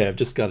 okay, I've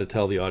just got to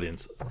tell the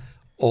audience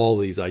all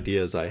these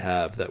ideas I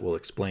have that will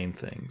explain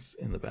things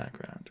in the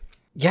background.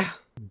 Yeah,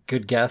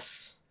 good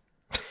guess.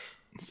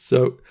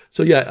 So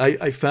yeah,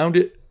 I found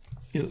it.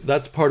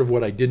 That's part of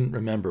what I didn't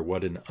remember,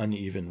 what an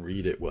uneven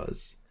read it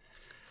was.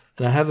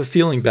 And I have a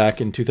feeling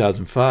back in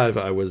 2005,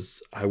 I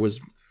was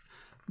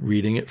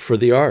reading it for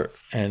the art,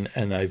 and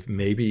I've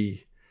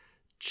maybe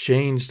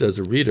changed as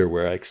a reader,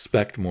 where I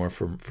expect more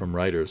from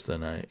writers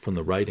from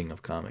the writing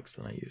of comics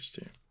than I used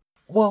to.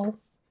 Well,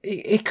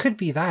 it could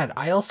be that.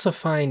 I also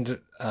find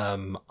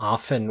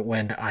often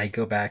when I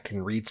go back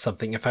and read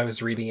something, if I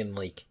was reading in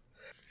like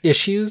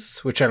issues,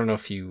 which I don't know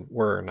if you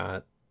were or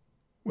not.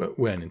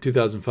 When? In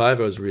 2005,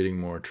 I was reading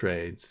more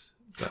trades.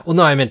 But... Well,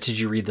 no, I meant, did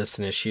you read this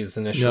in issues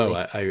initially?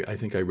 No, I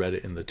think I read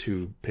it in the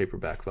 2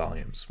 paperback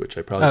volumes, which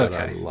I probably got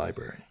out of the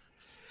library.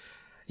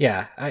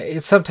 Yeah,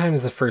 it's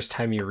sometimes the first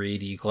time you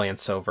read, you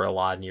glance over a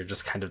lot and you're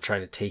just kind of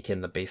trying to take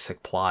in the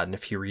basic plot. And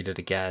if you read it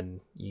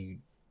again, you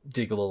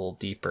dig a little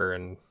deeper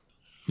and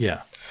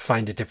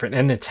find it different.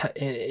 And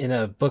in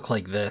a book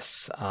like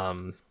this,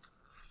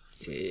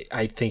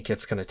 I think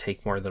it's going to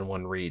take more than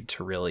one read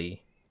to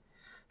really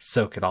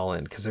soak it all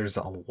in, because there's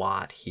a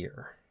lot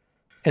here.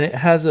 And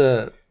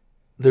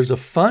there's a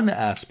fun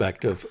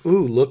aspect of,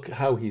 look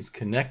how he's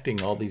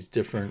connecting all these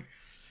different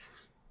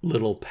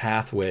little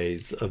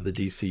pathways of the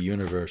DC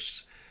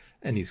universe,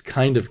 and he's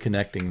kind of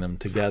connecting them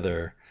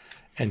together,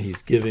 and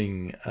he's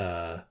giving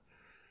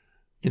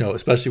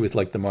especially with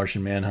like the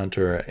Martian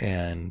Manhunter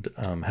and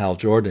Hal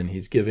Jordan,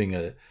 he's giving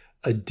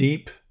a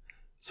deep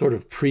sort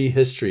of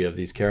prehistory of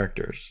these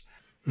characters.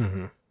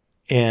 Mm-hmm.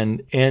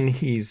 And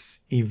he's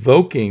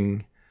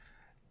evoking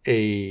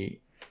an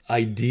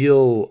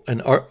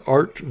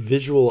art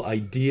visual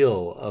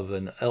ideal of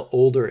an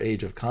older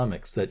age of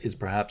comics that is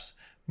perhaps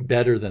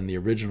better than the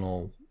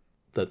original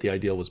that the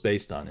ideal was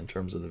based on in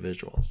terms of the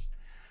visuals.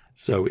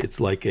 So it's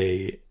like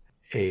a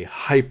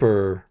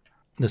hyper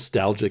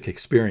nostalgic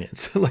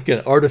experience, like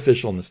an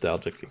artificial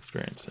nostalgic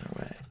experience in a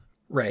way.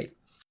 Right.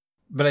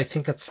 But I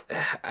think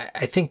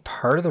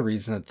part of the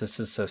reason that this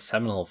is so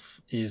seminal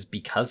is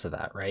because of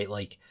that, right?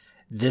 Like,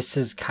 this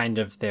is kind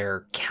of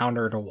their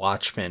counter to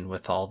Watchmen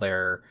with all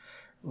their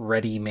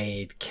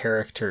ready-made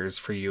characters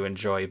for you to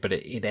enjoy, but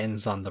it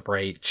ends on the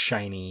bright,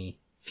 shiny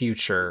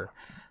future,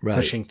 right,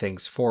 pushing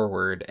things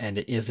forward, and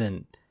it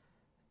isn't,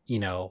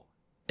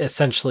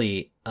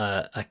 essentially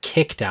a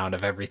kick down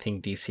of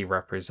everything DC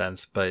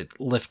represents, but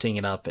lifting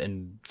it up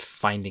and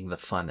finding the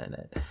fun in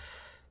it.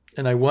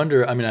 And I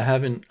wonder,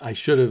 I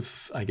should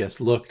have, I guess,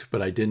 looked,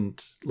 but I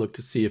didn't look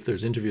to see if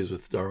there's interviews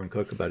with Darwyn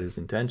Cooke about his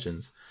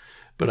intentions.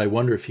 But I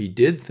wonder if he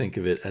did think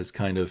of it as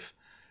kind of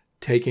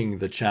taking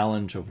the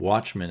challenge of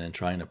Watchmen and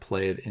trying to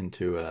play it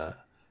into a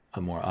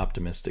more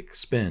optimistic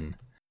spin.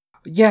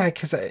 Yeah,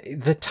 because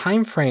the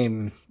time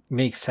frame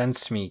makes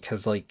sense to me,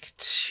 because like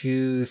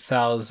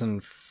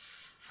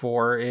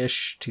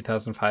 2004-ish,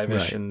 2005-ish,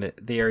 right, in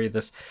the area,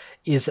 this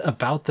is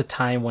about the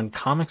time when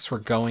comics were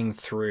going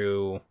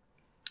through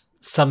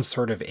some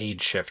sort of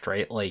age shift,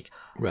 right? Like,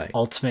 right,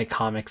 Ultimate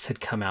Comics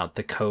had come out,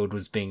 the code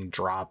was being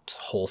dropped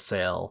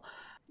wholesale,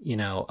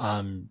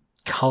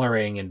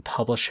 coloring and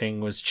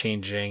publishing was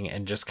changing,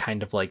 and just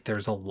kind of like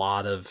there's a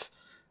lot of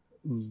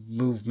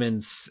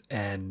movements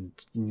and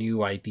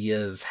new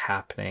ideas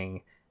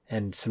happening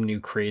and some new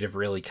creative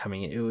really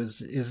coming in. It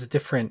was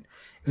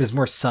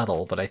more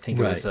subtle, but I think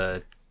it was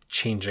a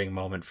changing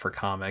moment for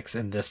comics,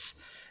 and this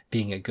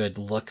being a good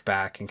look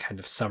back and kind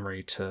of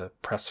summary to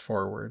press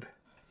forward.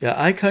 Yeah,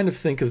 I kind of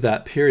think of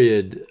that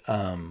period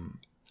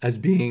as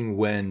being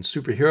when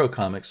superhero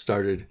comics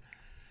started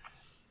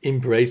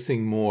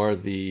embracing more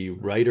the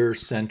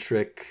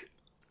writer-centric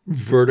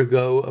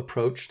Vertigo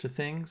approach to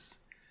things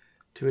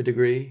to a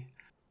degree.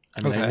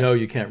 I know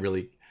you can't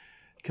really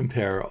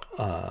compare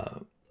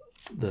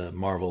the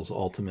Marvel's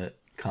Ultimate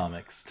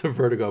Comics to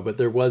Vertigo, but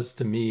there was,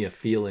 to me, a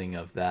feeling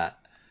of that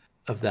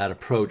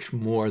approach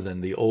more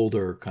than the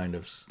older kind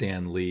of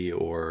Stan Lee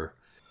or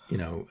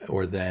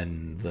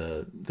then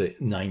the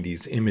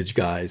 90s Image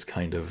guys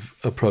kind of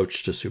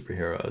approach to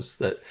superheroes,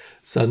 that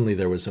suddenly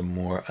there was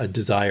a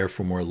desire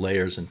for more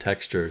layers and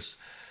textures.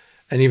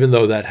 And even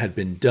though that had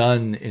been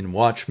done in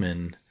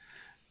Watchmen,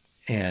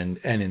 and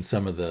in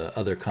some of the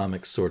other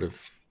comics sort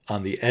of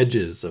on the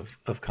edges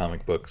of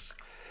comic books,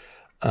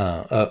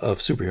 of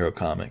superhero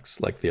comics,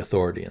 like The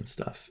Authority and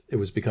stuff. It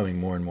was becoming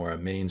more and more a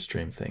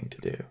mainstream thing to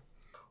do.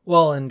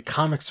 Well, and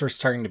comics were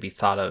starting to be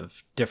thought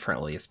of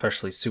differently,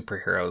 especially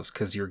superheroes,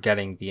 because you're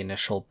getting the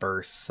initial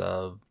bursts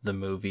of the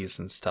movies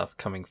and stuff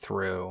coming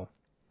through.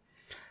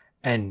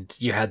 And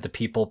you had the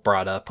people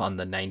brought up on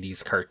the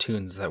 90s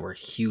cartoons that were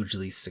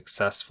hugely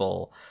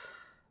successful,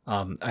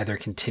 either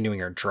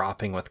continuing or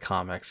dropping with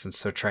comics, and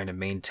so trying to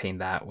maintain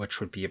that, which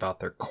would be about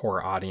their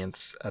core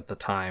audience at the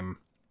time,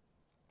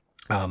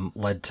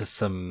 led to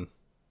some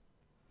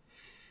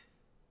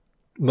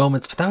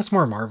moments, but that was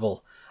more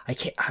Marvel.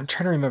 I'm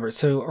trying to remember.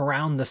 So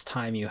around this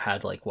time you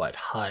had like what,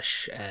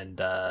 Hush and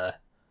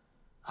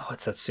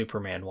what's that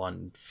Superman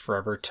one?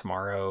 Forever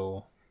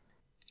Tomorrow.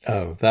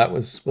 Oh,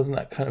 wasn't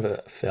that kind of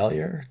a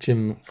failure?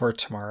 Jim for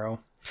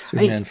Tomorrow.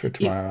 Superman for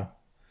Tomorrow.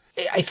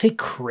 I think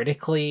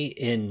critically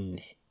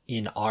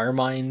in our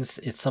minds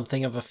it's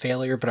something of a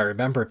failure, but I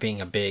remember it being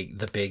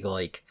the big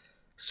like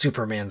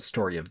Superman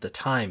story of the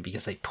time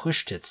because they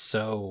pushed it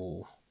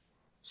so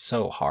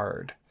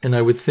hard. And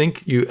I would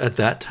think you, at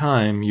that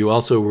time, you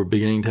also were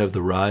beginning to have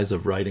the rise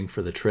of writing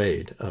for the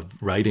trade,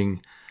 of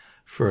writing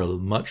for a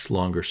much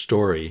longer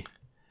story,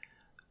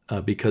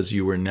 because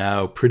you were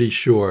now pretty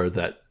sure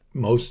that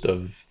most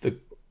of the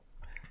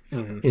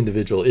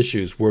individual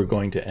issues were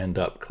going to end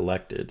up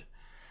collected.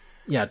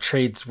 Yeah,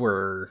 trades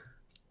were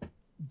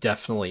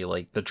definitely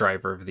like the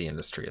driver of the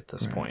industry at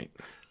this point.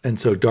 And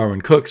so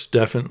Darwin Cook's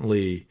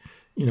definitely,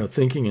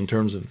 thinking in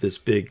terms of this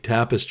big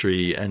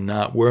tapestry and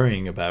not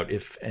worrying about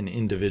if an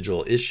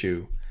individual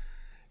issue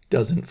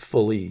doesn't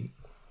fully,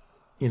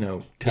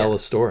 tell a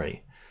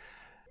story.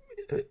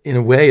 In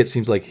a way, it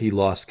seems like he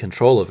lost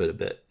control of it a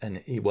bit, and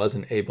he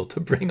wasn't able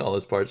to bring all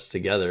his parts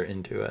together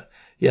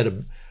he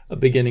had a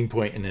beginning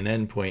point and an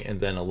end point, and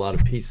then a lot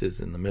of pieces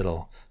in the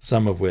middle,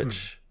 some of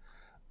which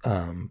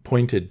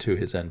pointed to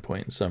his end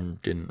point, and some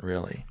didn't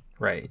really.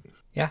 Right.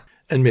 Yeah.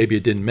 And maybe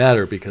it didn't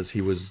matter because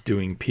he was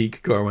doing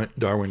peak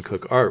Darwin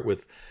Cook art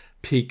with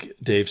peak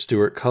Dave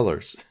Stewart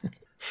colors.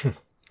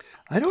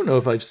 I don't know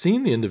if I've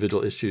seen the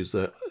individual issues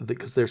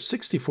because they're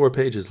 64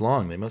 pages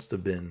long. They must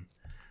have been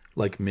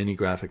like mini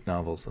graphic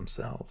novels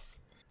themselves.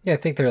 Yeah, I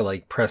think they're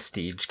like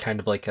prestige, kind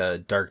of like a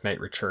Dark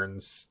Knight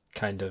Returns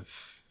kind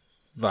of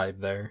vibe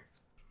there.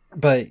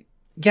 But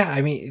yeah,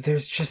 I mean,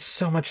 there's just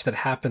so much that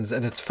happens,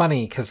 and it's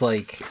funny because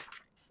like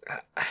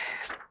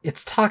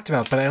it's talked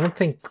about, but I don't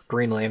think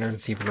Green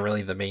Lantern's even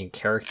really the main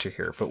character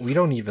here. But we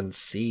don't even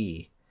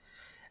see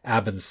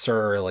Abin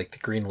Sur, like the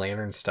Green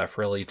Lantern stuff,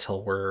 really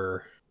till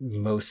we're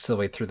most of the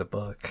way through the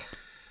book.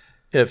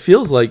 Yeah, it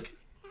feels like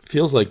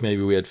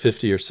maybe we had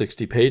 50 or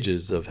 60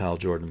 pages of Hal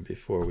Jordan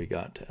before we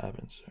got to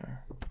Abin Sur.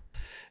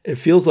 It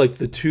feels like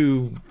the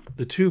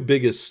two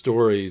biggest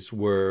stories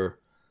were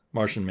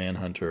Martian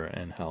Manhunter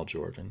and Hal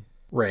Jordan.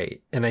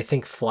 Right, and I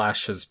think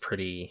Flash is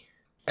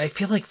I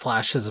feel like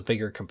Flash is a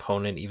bigger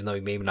component, even though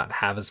he may not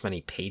have as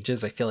many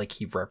pages. I feel like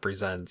he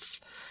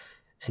represents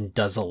and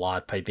does a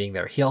lot by being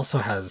there. He also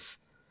has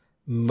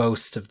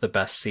most of the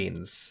best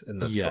scenes in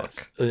this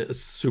book.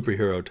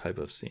 Superhero type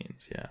of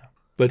scenes, yeah.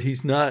 But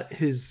he's not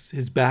his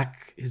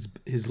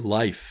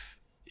life,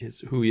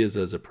 who he is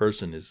as a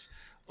person is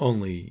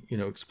only,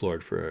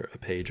 explored for a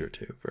page or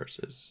two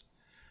versus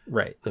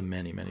the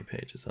many, many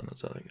pages on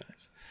those other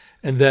guys.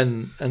 And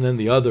then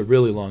the other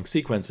really long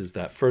sequence is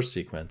that first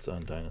sequence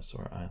on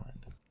Dinosaur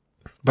Island.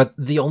 But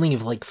the only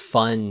like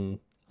fun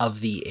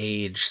of the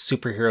age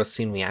superhero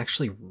scene we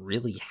actually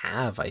really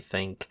have, I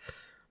think,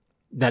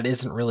 that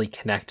isn't really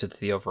connected to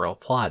the overall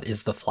plot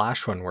is the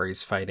Flash one where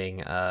he's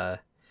fighting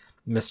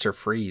Mr.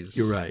 Freeze.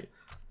 You're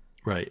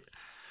right.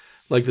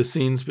 Like the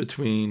scenes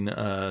between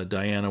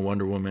Diana,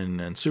 Wonder Woman,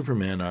 and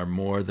Superman are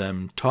more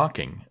them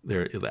talking.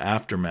 They're the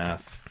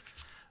aftermath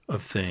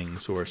of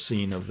things, or a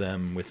scene of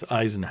them with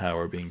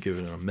Eisenhower being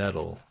given a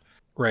medal.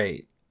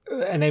 Right.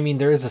 And I mean,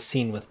 there is a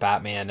scene with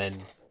Batman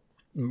and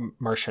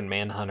Martian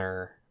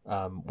Manhunter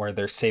where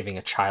they're saving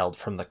a child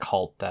from the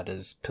cult that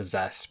is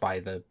possessed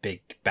by the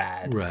big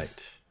bad.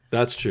 Right.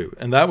 That's true.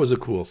 And that was a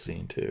cool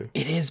scene too.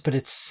 It is, but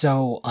it's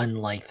so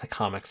unlike the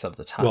comics of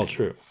the time. Well,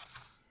 true.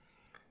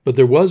 But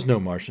there was no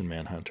Martian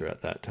Manhunter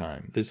at that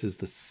time. This is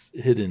the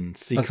hidden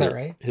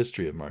secret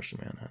history of Martian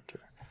Manhunter.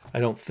 I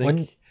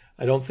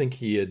don't think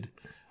he had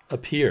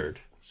appeared.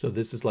 So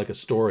this is like a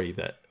story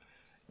that,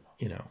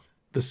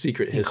 the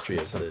secret history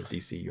of the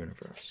DC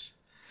universe.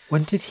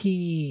 When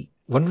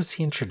was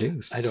he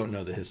introduced? I don't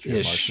know the history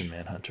of Martian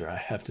Manhunter. I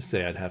have to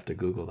say I'd have to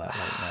Google that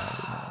right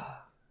now.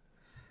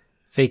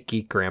 Fake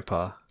geek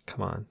grandpa.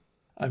 Come on.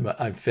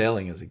 I'm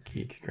failing as a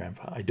geek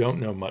grandpa. I don't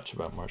know much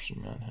about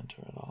Martian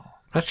Manhunter at all.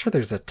 I'm not sure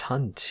there's a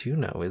ton to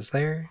know, is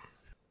there?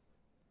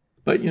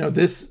 But,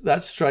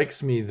 that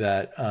strikes me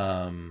that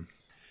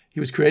he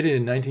was created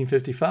in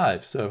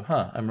 1955. So,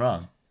 I'm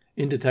wrong.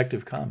 In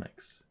Detective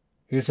Comics.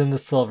 He was in the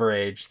Silver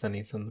Age, then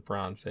he's in the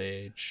Bronze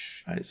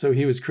Age. Right, so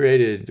he was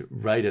created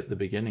right at the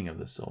beginning of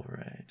the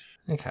Silver Age.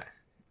 Okay.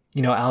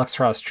 You know, Alex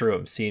Ross drew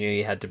him, so you knew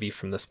he had to be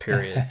from this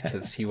period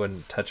because he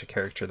wouldn't touch a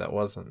character that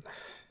wasn't.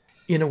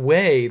 In a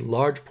way,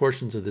 large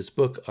portions of this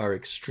book are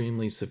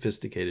extremely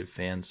sophisticated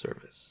fan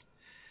service.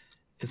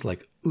 It's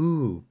like,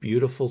 ooh,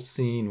 beautiful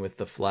scene with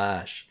the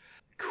Flash.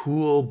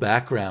 Cool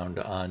background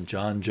on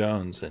John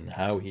Jones and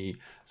how he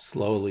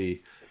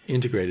slowly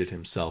integrated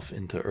himself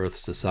into Earth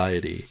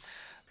society.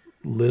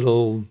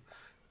 Little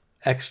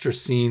extra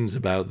scenes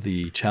about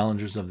the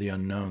challengers of the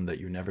unknown that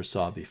you never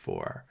saw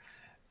before,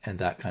 and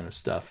that kind of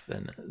stuff,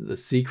 and the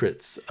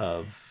secrets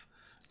of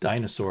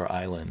Dinosaur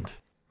Island.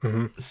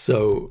 Mm-hmm.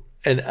 So,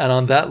 and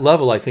on that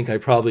level, I think I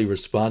probably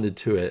responded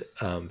to it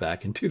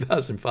back in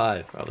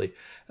 2005, probably,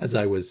 as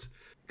I was,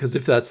 because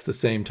if that's the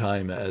same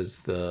time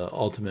as the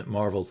Ultimate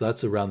Marvels,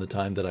 that's around the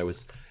time that I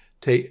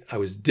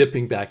was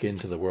dipping back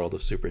into the world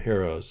of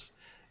superheroes.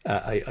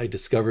 I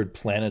discovered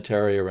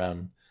Planetary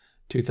around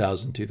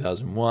 2000,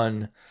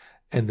 2001.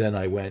 And then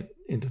I went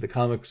into the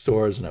comic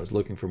stores and I was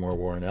looking for more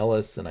Warren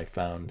Ellis, and I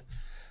found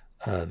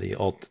the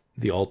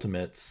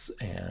Ultimates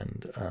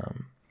and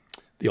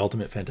the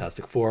Ultimate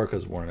Fantastic Four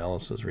because Warren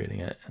Ellis was reading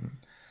it, and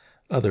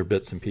other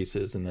bits and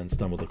pieces, and then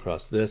stumbled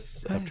across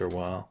this after a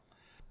while.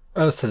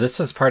 Oh, so this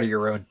was part of your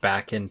road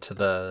back into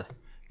the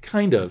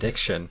kind of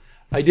addiction.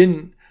 I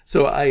didn't.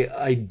 So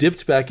I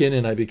dipped back in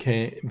and I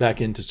became back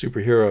into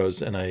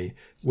superheroes, and I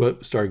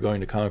started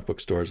going to comic book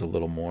stores a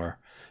little more.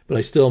 But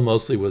I still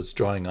mostly was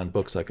drawing on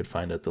books I could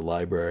find at the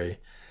library.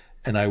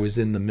 And I was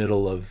in the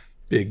middle of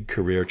big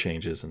career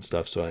changes and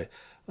stuff. So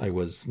I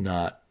was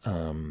not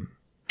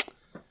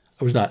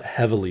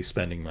heavily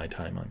spending my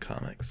time on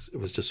comics. It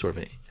was just sort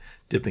of a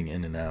dipping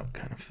in and out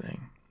kind of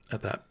thing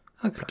at that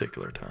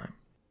particular time.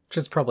 Which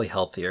is probably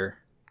healthier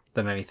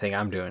than anything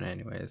I'm doing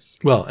anyways.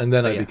 Well, and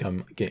then I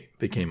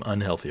became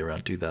unhealthy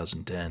around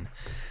 2010.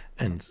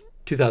 And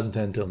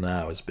 2010 till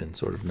now has been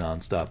sort of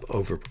nonstop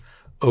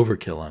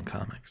overkill on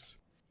comics.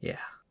 Yeah.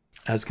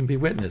 As can be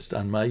witnessed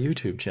on my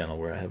YouTube channel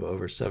where I have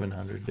over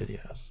 700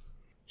 videos.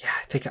 Yeah,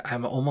 I think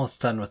I'm almost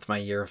done with my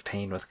year of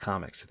pain with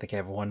comics. I think I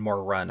have one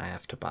more run I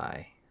have to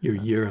buy. Your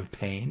year of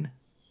pain?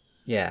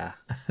 Yeah.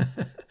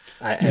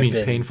 You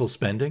mean painful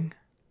spending?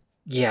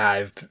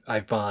 Yeah,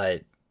 I've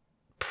bought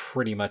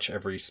pretty much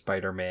every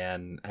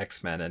Spider-Man,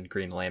 X-Men, and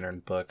Green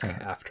Lantern book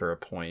after a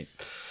point.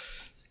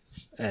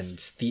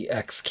 And the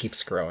X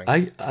keeps growing.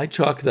 I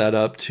chalk that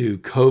up to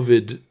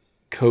COVID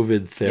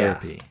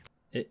therapy. Yeah.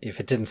 If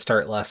it didn't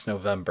start last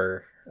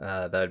November,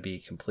 that would be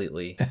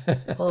completely.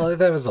 Well,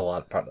 that was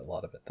part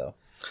of it, though.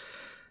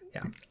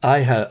 Yeah,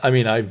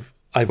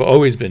 I've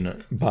always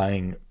been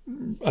buying.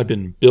 I've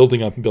been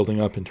building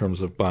up in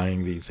terms of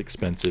buying these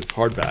expensive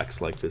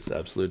hardbacks like this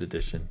Absolute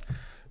Edition.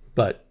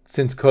 But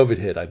since COVID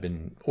hit, I've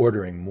been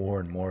ordering more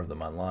and more of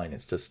them online.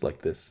 It's just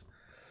like this.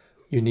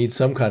 You need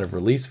some kind of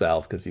release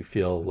valve because you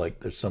feel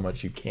like there's so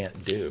much you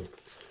can't do.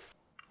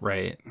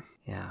 Right.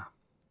 Yeah,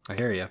 I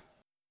hear you.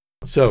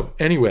 So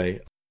anyway,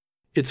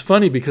 it's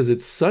funny because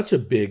it's such a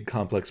big,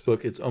 complex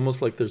book. It's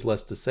almost like there's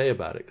less to say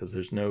about it because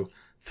there's no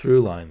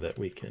through line that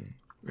we can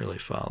really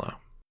follow.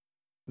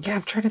 Yeah,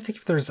 I'm trying to think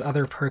if there's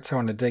other parts I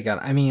want to dig on.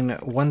 I mean,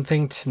 one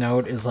thing to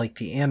note is like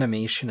the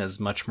animation is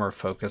much more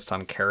focused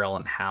on Carol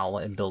and Hal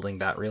and building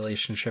that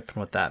relationship and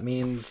what that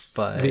means.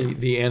 But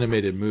the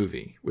animated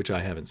movie, which I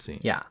haven't seen.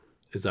 Yeah.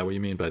 Is that what you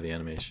mean by the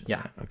animation?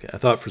 Yeah. Okay. I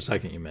thought for a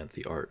second you meant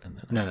the art. And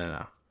then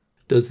No.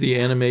 Does the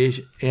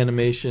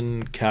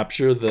animation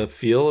capture the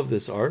feel of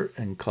this art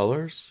and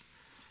colors?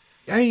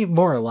 I mean,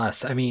 more or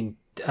less. I mean,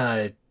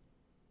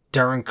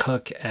 Darren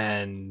Cook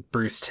and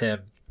Bruce Timm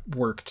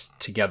worked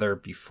together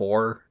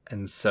before,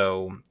 and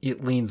so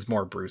it leans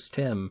more Bruce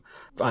Timm,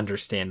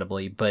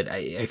 understandably, but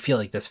I feel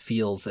like this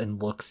feels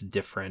and looks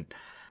different.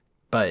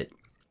 But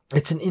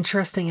it's an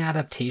interesting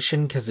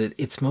adaptation because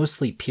it's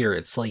mostly pure.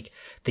 It's like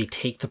they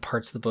take the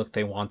parts of the book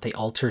they want, they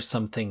alter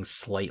some things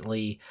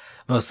slightly,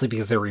 mostly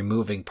because they're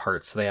removing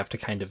parts, so they have to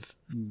kind of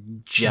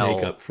gel.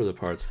 Make up for the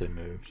parts they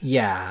moved.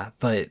 Yeah,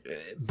 but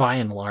by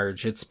and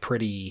large, it's a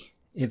pretty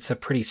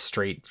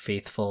straight,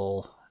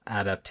 faithful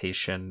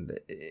adaptation.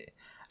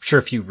 I'm sure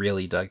if you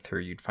really dug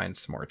through, you'd find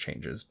some more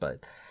changes,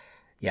 but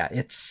yeah,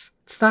 it's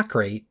not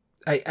great.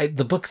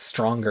 The book's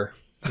stronger.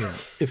 Yeah.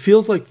 It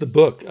feels like the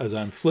book, as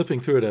I'm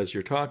flipping through it as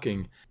you're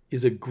talking,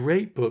 is a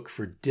great book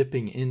for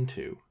dipping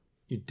into.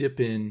 You dip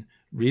in,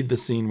 read the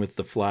scene with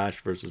the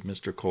Flash versus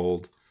Mr.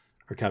 Cold,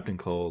 or Captain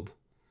Cold,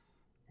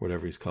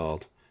 whatever he's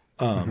called,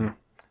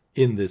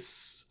 in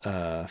this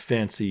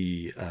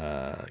fancy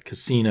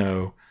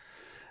casino,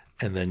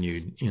 and then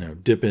you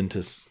dip into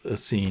a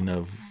scene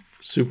of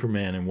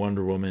Superman and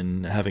Wonder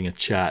Woman having a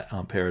chat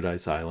on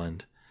Paradise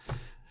Island,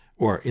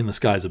 or in the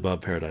skies above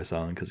Paradise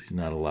Island because he's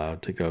not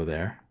allowed to go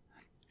there.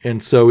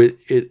 And so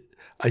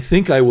I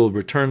think I will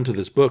return to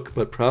this book,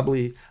 but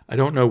probably I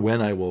don't know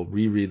when I will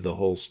reread the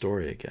whole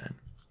story again.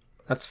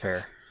 That's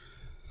fair.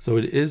 So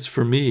it is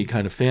for me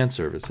kind of fan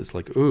service. It's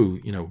like, ooh,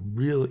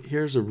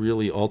 here's a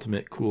really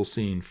ultimate cool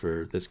scene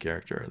for this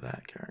character or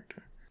that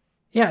character.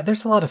 Yeah,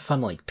 there's a lot of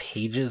fun like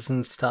pages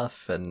and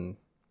stuff, and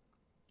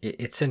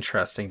it's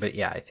interesting. But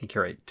yeah, I think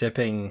you're right.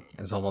 Dipping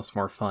is almost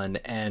more fun,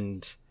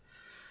 and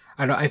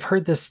I know I've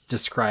heard this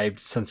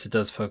described, since it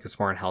does focus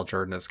more on Hal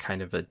Jordan, as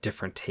kind of a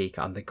different take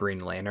on the Green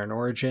Lantern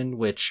origin,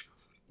 which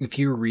if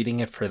you were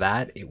reading it for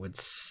that, it would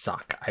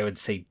suck. I would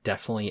say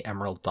definitely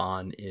Emerald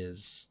Dawn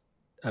is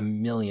a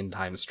million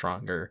times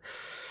stronger.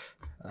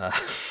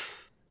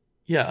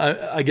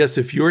 Yeah, I guess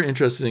if you're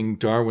interested in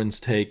Darwin's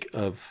take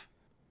of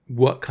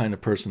what kind of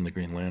person the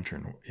Green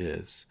Lantern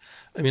is,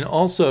 I mean,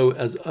 also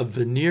as a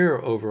veneer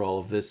over all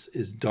of this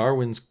is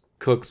Darwin's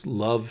Cook's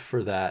love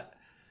for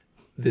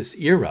this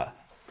era,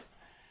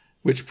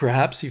 which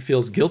perhaps he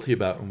feels guilty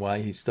about, and why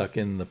he stuck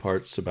in the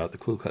parts about the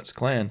Ku Klux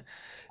Klan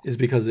is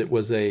because it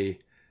was a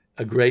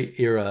great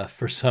era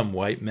for some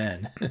white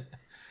men.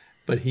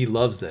 But he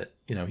loves it.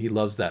 You know, he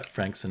loves that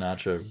Frank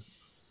Sinatra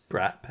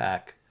Rat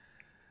Pack,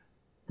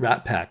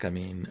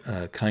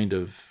 kind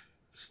of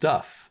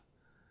stuff.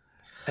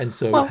 And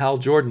so Hal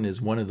Jordan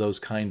is one of those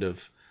kind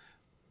of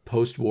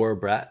post-war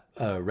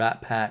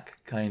Rat Pack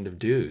kind of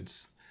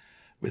dudes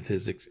with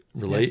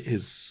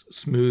his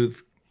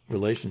smooth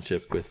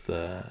relationship with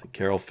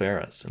Carol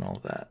Ferris and all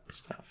of that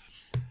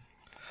stuff.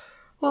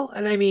 Well,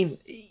 and I mean,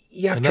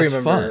 you have and to that's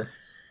remember... Fun.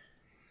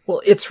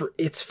 Well,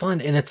 it's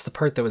fun, and it's the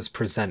part that was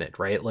presented,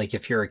 right? Like,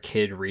 if you're a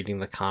kid reading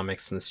the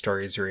comics and the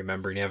stories you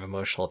remember and you have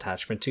emotional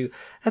attachment to,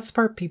 that's the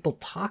part people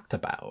talked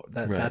about.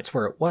 That's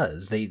where it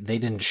was. They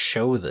didn't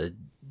show the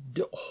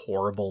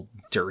horrible,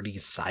 dirty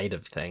side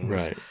of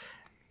things. Right.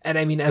 And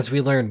I mean, as we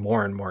learn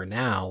more and more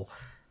now,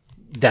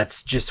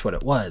 that's just what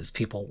it was.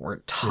 People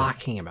weren't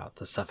talking about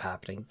the stuff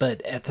happening.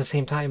 But at the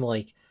same time,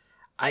 like,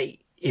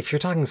 if you're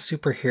talking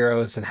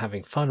superheroes and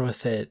having fun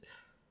with it,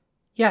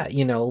 yeah,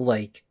 you know,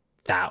 like,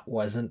 that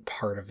wasn't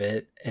part of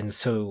it. And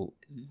so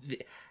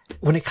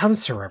when it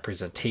comes to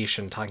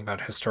representation, talking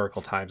about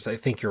historical times, I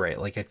think you're right.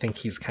 Like, I think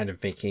he's kind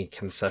of making a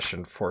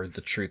concession for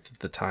the truth of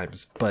the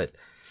times. But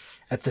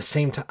at the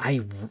same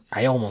time,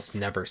 I almost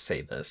never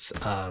say this.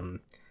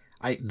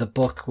 The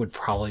book would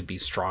probably be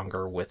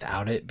stronger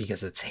without it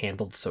because it's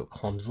handled so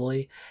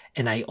clumsily.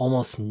 And I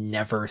almost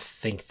never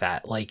think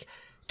that. Like,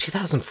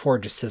 2004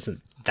 just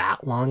isn't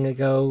that long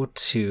ago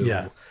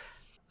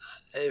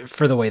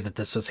for the way that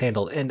this was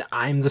handled. And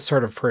I'm the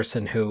sort of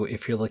person who,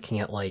 if you're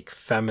looking at like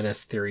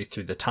feminist theory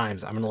through the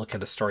times, I'm going to look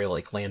at a story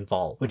like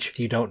Landval, which, if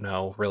you don't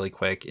know, really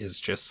quick, is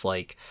just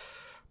like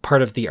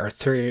part of the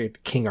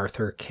King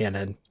Arthur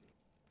canon,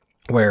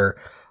 where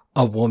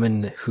a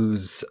woman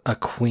who's a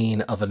queen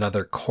of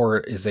another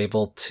court is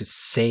able to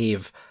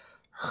save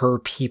her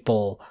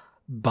people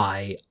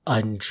by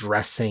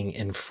undressing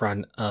in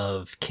front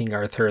of King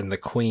Arthur and the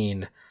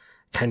queen.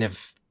 Kind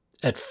of,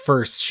 at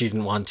first she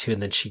didn't want to,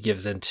 and then she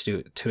gives in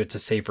to it to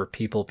save her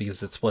people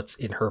because it's what's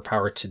in her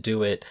power to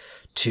do it,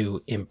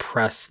 to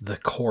impress the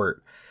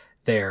court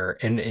there,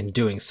 and in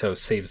doing so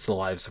saves the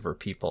lives of her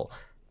people.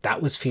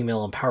 That was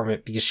female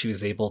empowerment because she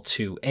was able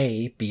to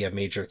A, be a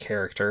major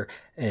character,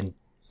 and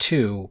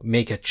 2,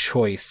 make a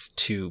choice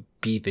to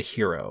be the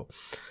hero.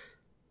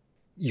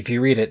 If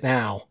you read it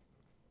now,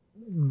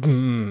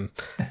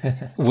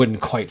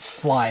 wouldn't quite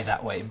fly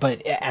that way.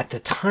 But at the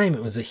time,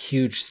 it was a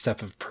huge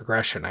step of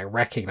progression. I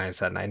recognize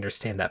that and I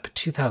understand that. But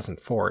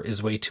 2004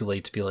 is way too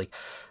late to be like,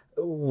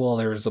 well,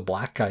 there was a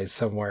black guy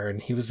somewhere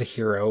and he was a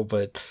hero,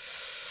 but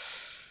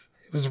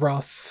it was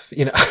rough.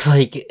 You know,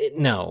 like,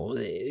 no,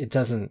 it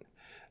doesn't.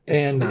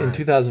 And in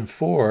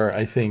 2004,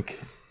 I think,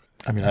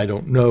 I mean, I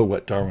don't know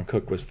what Darwin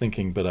Cook was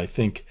thinking, but I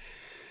think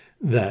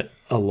that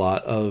a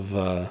lot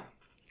of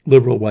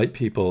liberal white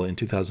people in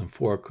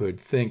 2004 could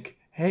think,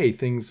 hey,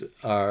 things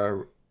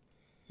are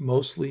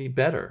mostly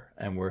better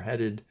and we're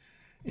headed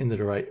in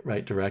the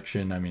right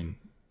direction. I mean,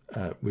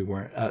 we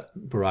weren't at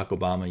Barack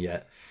Obama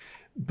yet,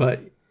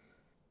 but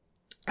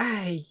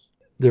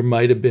there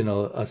might have been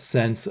a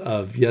sense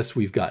of, yes,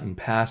 we've gotten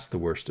past the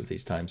worst of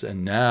these times.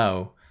 And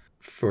now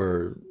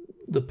for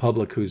the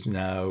public who's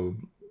now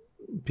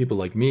people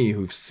like me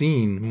who've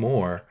seen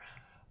more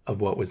of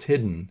what was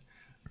hidden,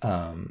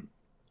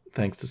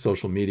 thanks to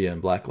social media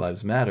and Black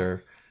Lives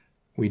Matter,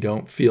 we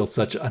don't feel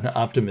such an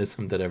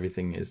optimism that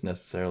everything is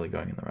necessarily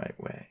going in the right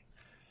way.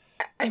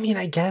 I mean,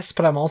 I guess,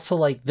 but I'm also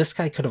like, this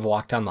guy could have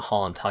walked down the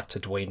hall and talked to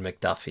Dwayne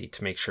McDuffie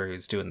to make sure he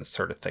was doing this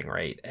sort of thing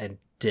right, and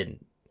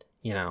didn't,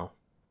 you know,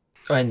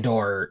 and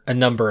or a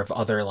number of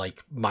other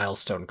like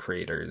milestone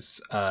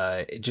creators.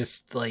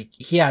 Just like,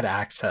 he had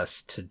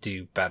access to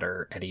do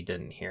better and he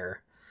didn't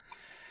here.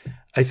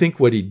 I think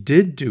what he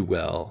did do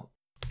well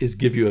is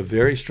give you a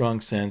very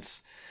strong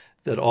sense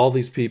that all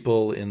these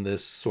people in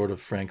this sort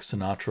of Frank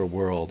Sinatra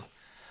world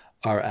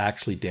are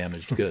actually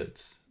damaged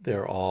goods.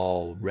 They're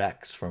all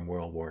wrecks from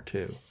World War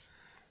II.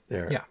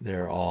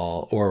 They're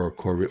all, or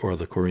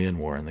the Korean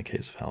War in the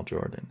case of Hal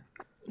Jordan.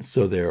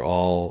 So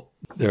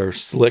they're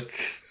slick,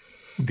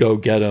 go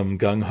get 'em,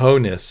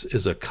 gung-ho-ness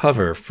is a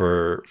cover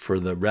for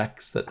the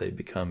wrecks that they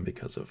become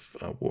because of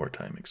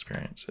wartime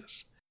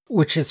experiences.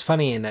 Which is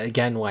funny, and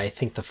again, why I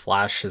think the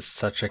Flash is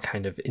such a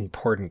kind of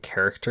important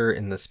character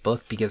in this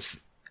book,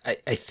 because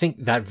I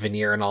think that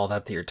veneer and all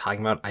that you're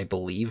talking about, I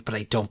believe, but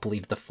I don't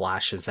believe the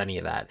Flash is any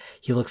of that.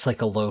 He looks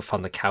like a loaf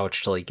on the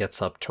couch till he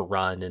gets up to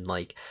run and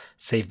like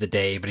save the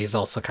day, but he's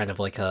also kind of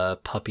like a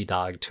puppy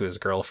dog to his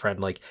girlfriend.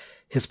 Like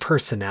his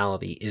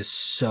personality is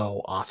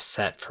so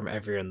offset from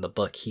everyone in the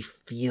book. He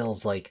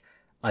feels like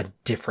a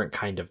different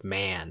kind of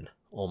man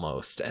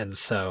almost. And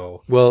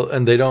so, well,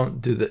 and they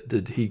don't do that.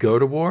 Did he go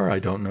to war? I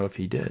don't know if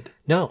he did.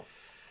 No,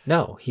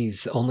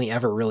 he's only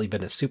ever really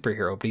been a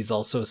superhero, but he's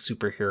also a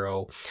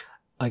superhero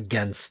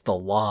against the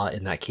law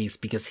in that case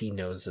because he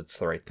knows it's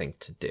the right thing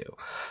to do.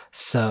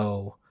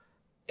 So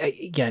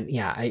again,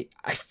 yeah,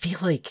 I feel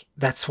like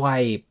that's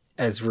why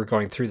as we're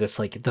going through this,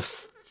 like the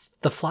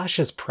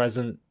Flash's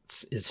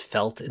presence is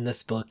felt in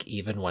this book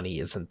even when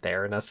he isn't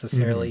there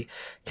necessarily,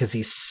 because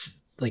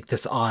he's like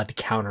this odd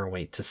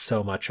counterweight to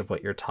so much of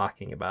what you're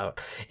talking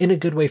about in a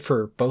good way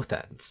for both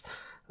ends.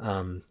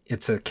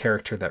 It's a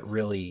character that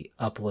really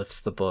uplifts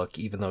the book,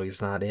 even though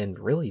he's not in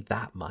really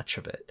that much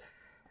of it.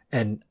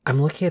 And I'm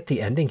looking at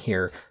the ending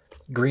here.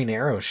 Green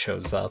Arrow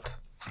shows up.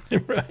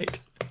 Right.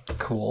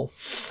 Cool.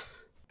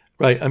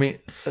 Right. I mean,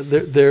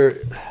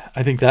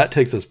 I think that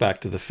takes us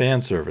back to the fan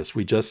service.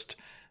 We just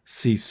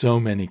see so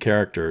many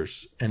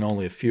characters, and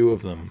only a few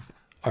of them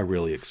are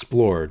really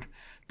explored.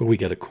 But we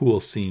get a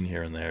cool scene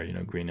here and there. You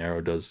know, Green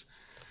Arrow does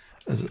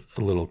a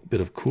little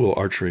bit of cool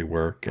archery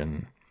work,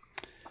 and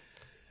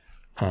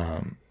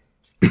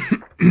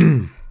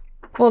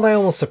well, and I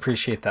almost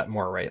appreciate that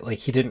more, right? Like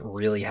he didn't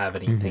really have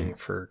anything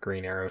for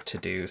Green Arrow to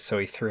do, so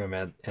he threw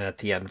him at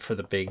the end for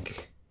the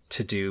big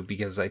to do,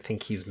 because I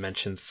think he's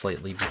mentioned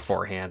slightly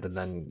beforehand, and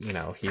then, you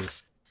know,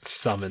 he's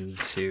summoned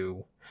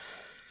to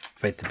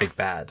fight the big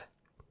bad.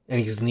 And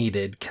he's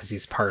needed because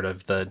he's part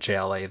of the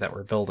JLA that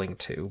we're building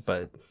to,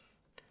 but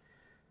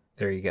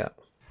there you go.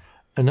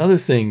 Another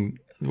thing,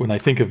 when I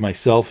think of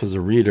myself as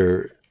a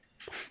reader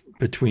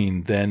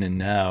between then and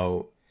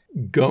now,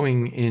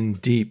 going in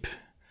deep,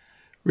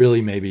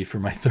 really maybe for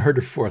my third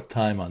or fourth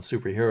time on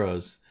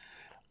superheroes,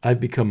 I've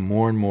become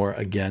more and more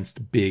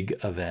against big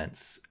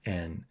events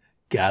and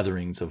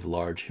gatherings of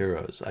large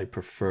heroes. I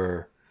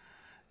prefer,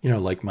 you know,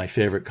 like my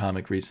favorite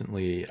comic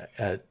recently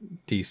at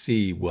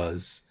DC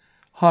was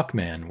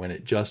Hawkman, when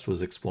it just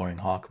was exploring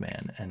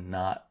Hawkman and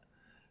not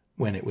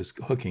when it was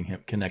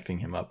connecting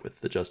him up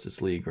with the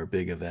Justice League or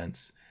big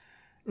events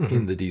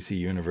in the DC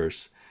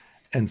universe.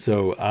 And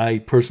so I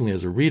personally,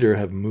 as a reader,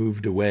 have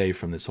moved away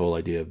from this whole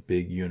idea of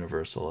big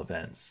universal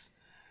events.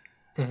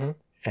 And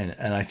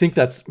I think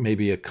that's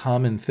maybe a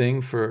common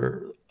thing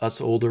for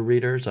us older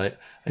readers. I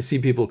see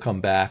people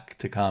come back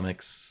to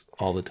comics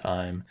all the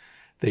time.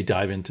 They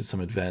dive into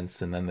some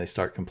events and then they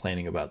start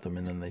complaining about them,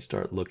 and then they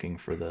start looking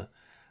for the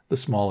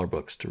smaller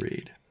books to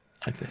read,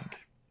 I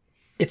think.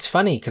 It's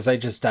funny because I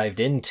just dived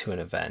into an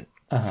event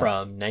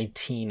from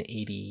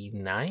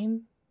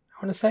 1989,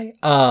 I want to say,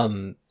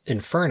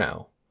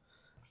 Inferno.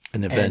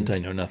 An event I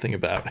know nothing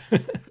about.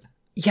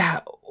 Yeah,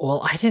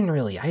 well, I didn't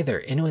really either.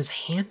 And it was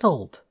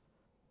handled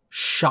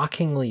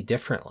shockingly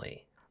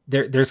differently.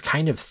 There's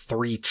kind of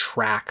 3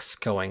 tracks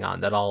going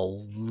on that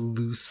all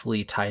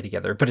loosely tie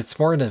together, but it's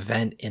more an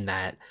event in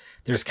that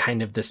there's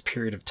kind of this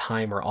period of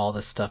time where all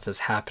this stuff is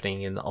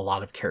happening and a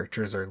lot of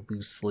characters are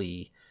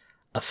loosely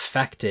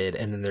affected,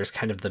 and then there's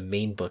kind of the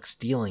main books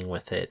dealing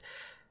with it.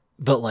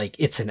 But like,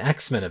 it's an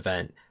X-Men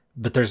event,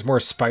 but there's more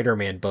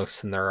Spider-Man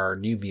books than there are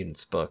New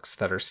Mutants books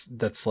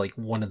that's like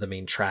one of the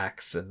main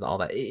tracks and all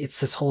that.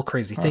 It's this whole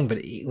crazy thing, but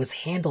it was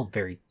handled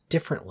very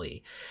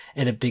differently.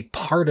 And a big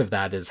part of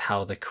that is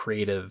how the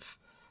creative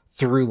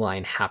through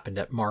line happened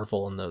at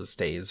Marvel in those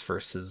days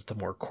versus the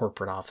more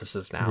corporate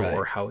offices now,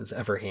 or how it was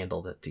ever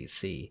handled at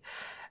DC.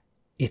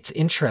 It's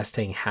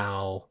interesting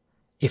how,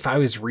 if I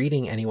was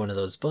reading any one of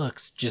those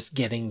books, just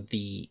getting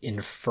the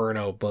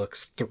Inferno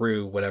books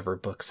through whatever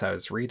books I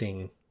was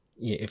reading,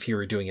 if you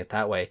were doing it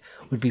that way,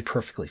 would be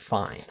perfectly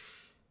fine.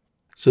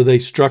 So they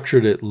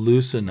structured it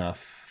loose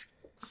enough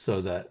so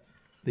that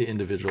the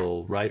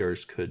individual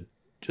writers could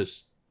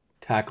just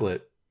tackle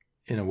it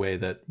in a way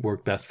that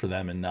worked best for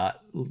them and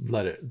not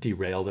let it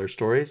derail their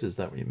stories? Is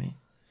that what you mean?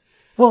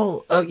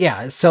 Well,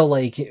 yeah. So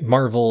like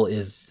Marvel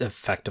is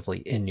effectively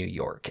in New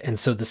York. And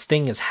so this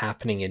thing is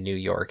happening in New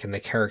York and the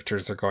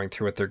characters are going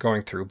through what they're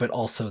going through, but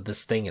also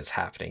this thing is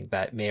happening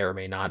that may or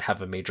may not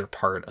have a major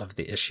part of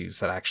the issues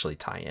that actually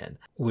tie in,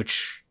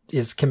 which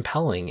is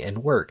compelling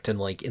and worked. And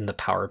like in the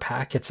Power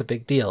Pack, it's a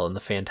big deal. In the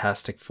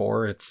Fantastic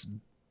Four, it's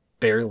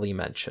barely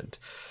mentioned.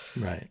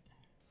 Right.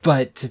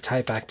 But to tie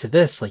it back to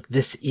this, like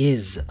this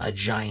is a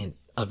giant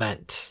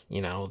event.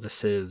 You know,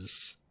 this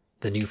is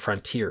the new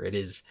frontier. It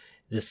is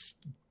this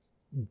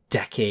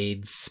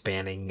decade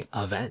spanning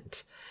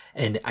event.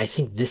 And I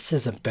think this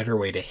is a better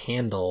way to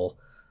handle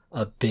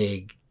a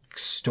big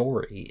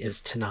story, is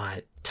to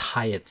not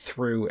tie it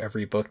through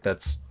every book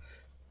that's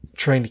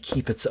trying to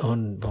keep its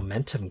own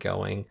momentum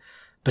going,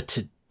 but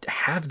to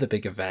have the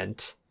big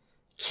event,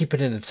 keep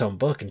it in its own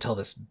book and tell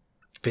this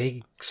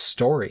big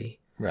story.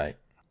 Right.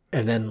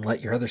 And then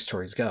let your other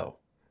stories go.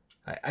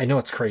 I know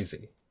it's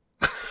crazy.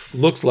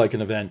 Looks like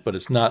an event, but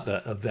it's not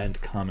the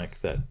event comic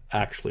that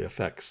actually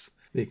affects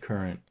the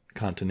current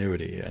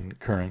continuity and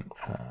current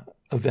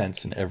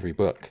events in every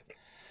book.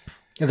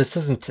 Yeah,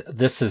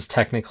 this is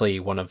technically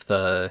one of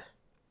the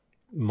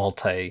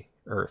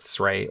multi-Earths,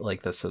 right?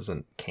 Like, this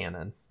isn't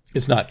canon.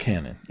 It's not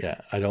canon,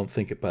 yeah. I don't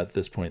think at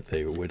this point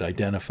they would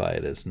identify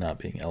it as not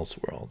being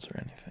Elseworlds or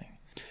anything.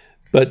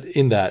 But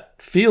in that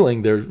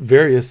feeling, there are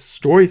various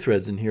story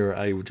threads in here.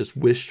 I just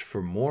wished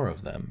for more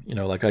of them. You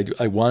know, like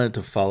I wanted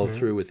to follow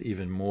through with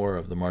even more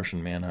of the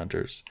Martian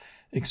Manhunter's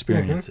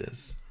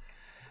experiences.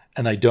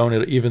 And I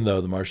don't, even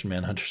though the Martian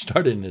Manhunter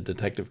started in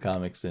Detective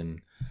Comics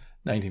in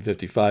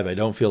 1955, I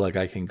don't feel like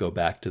I can go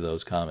back to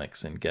those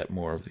comics and get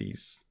more of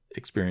these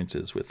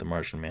experiences with the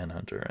Martian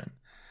Manhunter and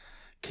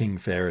King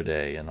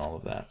Faraday and all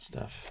of that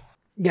stuff.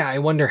 Yeah, I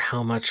wonder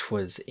how much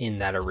was in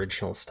that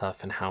original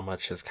stuff and how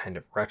much is kind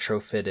of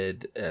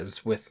retrofitted,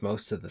 as with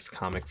most of this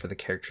comic, for the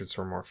characters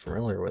we're more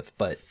familiar with.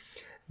 But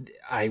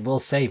I will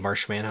say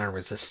Martian Manhunter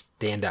was a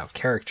standout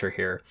character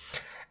here.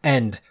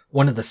 And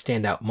one of the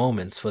standout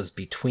moments was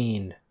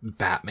between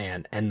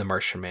Batman and the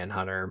Martian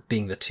Manhunter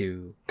being the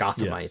two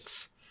Gothamites.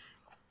 Yes.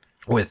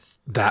 With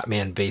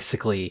Batman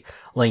basically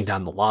laying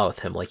down the law with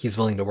him. Like, he's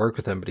willing to work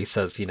with him, but he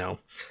says, you know,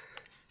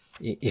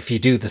 if you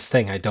do this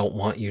thing I don't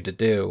want you to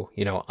do,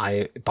 you know,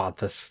 I bought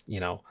this, you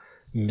know,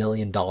 $1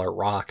 million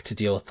rock to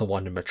deal with the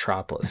one in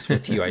Metropolis.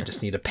 With you, I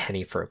just need a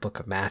penny for a book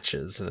of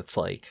matches. And it's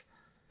like,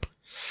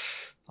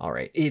 all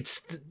right.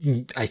 It's,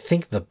 I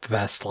think, the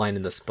best line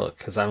in this book,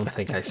 because I don't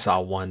think I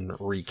saw one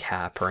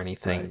recap or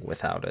anything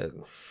without it.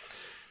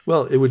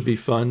 Well, it would be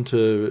fun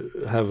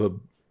to have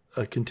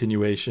a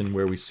continuation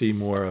where we see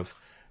more of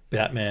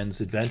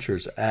Batman's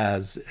adventures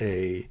as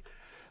a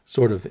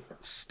sort of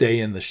stay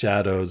in the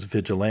shadows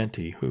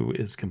vigilante who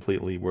is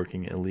completely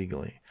working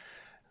illegally.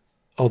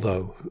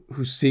 Although,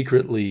 who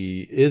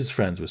secretly is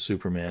friends with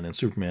Superman, and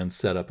Superman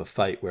set up a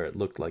fight where it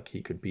looked like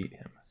he could beat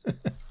him.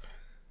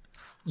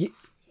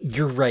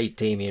 You're right,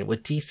 Damien.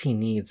 What DC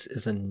needs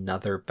is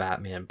another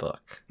Batman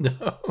book.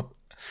 No.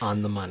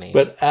 On the money.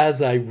 But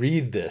as I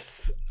read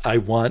this, I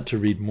want to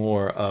read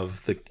more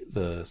of the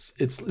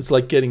it's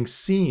like getting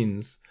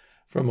scenes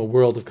from a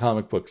world of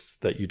comic books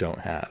that you don't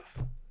have.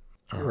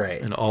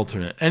 Right. An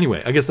alternate.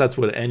 Anyway, I guess that's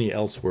what any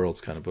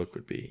Elseworlds kind of book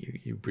would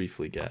be. You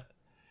briefly get.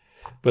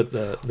 But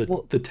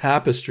the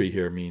tapestry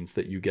here means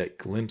that you get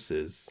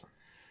glimpses.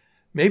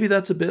 Maybe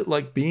that's a bit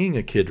like being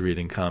a kid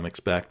reading comics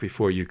back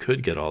before you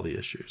could get all the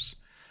issues.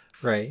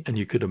 Right. And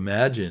you could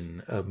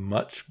imagine a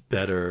much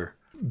better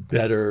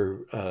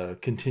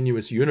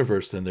continuous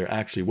universe than there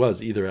actually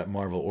was, either at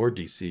Marvel or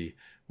DC,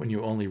 when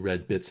you only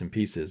read bits and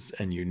pieces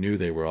and you knew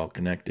they were all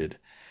connected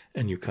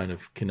and you kind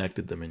of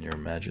connected them in your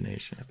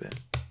imagination a bit.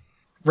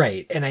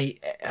 Right. And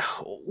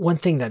one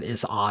thing that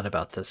is odd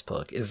about this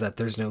book is that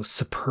there's no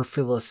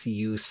superfluous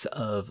use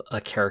of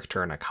a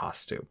character in a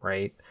costume,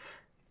 right?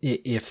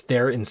 If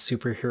they're in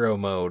superhero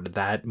mode,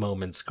 that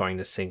moment's going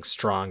to sing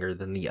stronger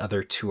than the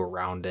other two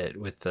around it,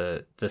 with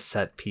the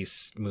set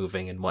piece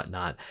moving and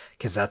whatnot,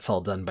 because that's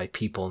all done by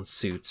people in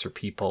suits or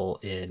people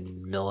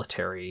in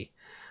military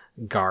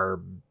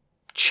garb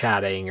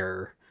chatting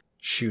or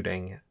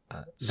shooting.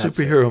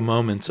 Superhero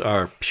moments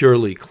are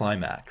purely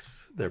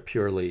climax. They're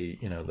purely,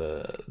 you know,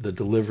 the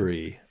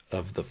delivery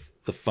of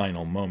the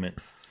final moment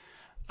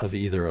of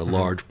either a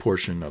large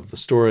portion of the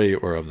story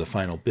or of the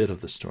final bit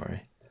of the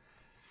story.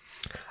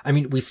 I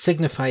mean, we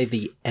signify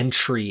the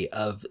entry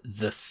of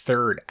the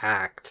third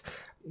act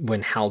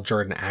when Hal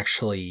Jordan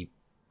actually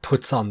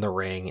puts on the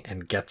ring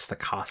and gets the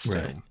costume.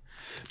 Right.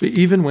 But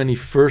even when he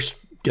first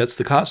gets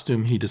the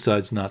costume, he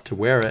decides not to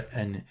wear it,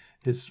 and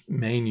his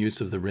main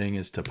use of the ring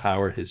is to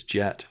power his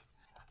jet.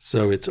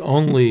 So it's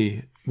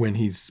only when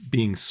he's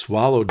being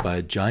swallowed by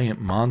a giant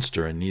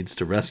monster and needs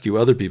to rescue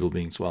other people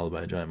being swallowed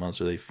by a giant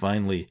monster that he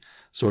finally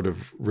sort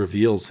of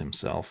reveals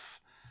himself.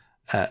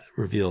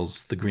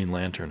 Reveals the Green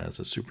Lantern as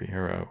a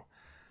superhero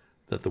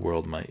that the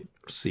world might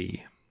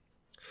see.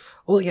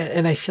 Well, yeah,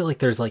 and I feel like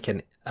there's like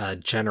a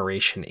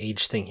generation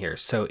age thing here.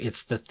 So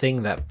it's the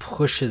thing that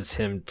pushes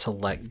him to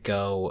let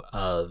go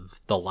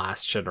of the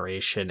last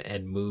generation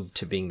and move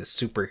to being the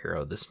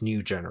superhero, this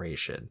new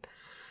generation.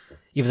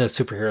 Even though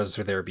superheroes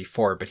were there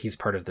before, but he's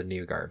part of the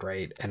New Guard,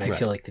 right? And I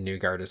feel like the New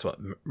Guard is what...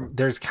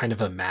 There's kind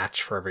of a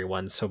match for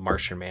everyone. So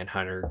Martian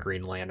Manhunter,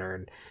 Green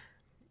Lantern,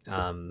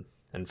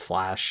 and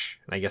Flash,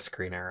 and I guess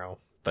Green Arrow.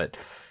 But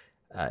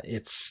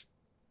it's...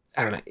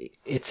 I don't know.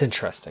 It's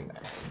interesting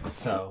there.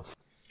 So...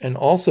 And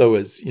also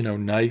is,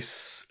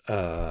 nice,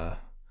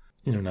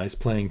 nice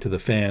playing to the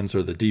fans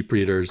or the deep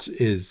readers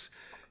is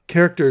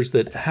characters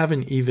that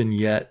haven't even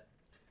yet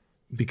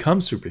become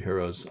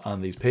superheroes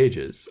on these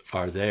pages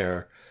are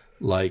there.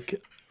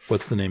 Like,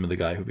 what's the name of the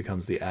guy who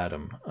becomes the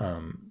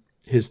Atom?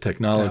 His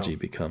technology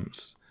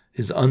becomes,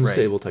 his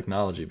unstable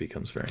technology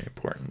becomes very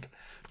important.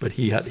 But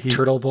he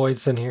Turtle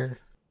Boy's in here.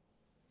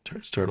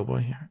 Is Turtle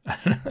Boy here?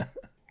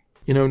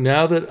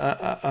 Now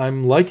that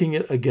I'm liking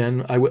it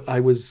again, I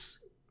was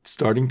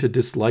starting to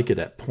dislike it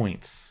at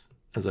points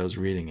as I was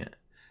reading it.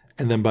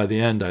 And then by the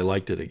end, I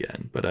liked it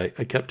again. But I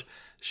kept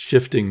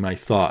shifting my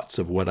thoughts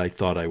of what I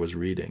thought I was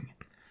reading.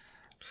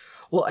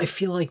 Well, I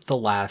feel like the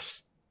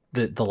last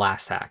the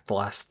last act, the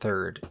last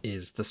third,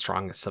 is the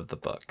strongest of the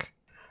book.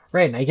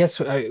 Right, and I guess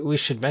we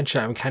should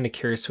mention, I'm kind of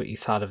curious what you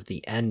thought of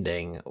the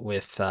ending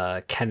with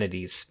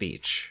Kennedy's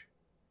speech.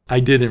 I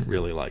didn't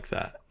really like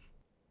that.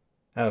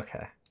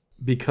 Okay.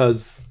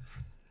 Because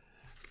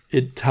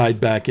it tied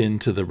back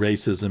into the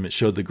racism. It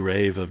showed the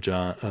grave of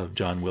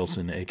John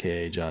Wilson,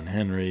 a.k.a. John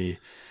Henry.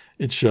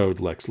 It showed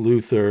Lex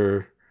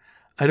Luthor.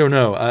 I don't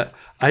know.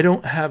 I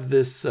don't have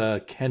this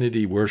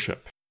Kennedy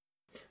worship.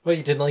 Well,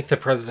 you didn't like the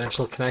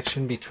presidential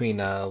connection between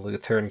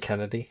Luthor and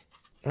Kennedy?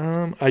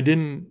 I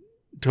didn't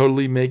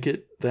totally make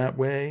it that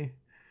way.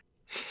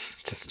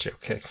 Just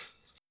joking.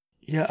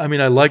 Yeah, I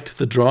mean, I liked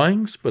the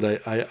drawings, but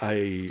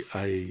I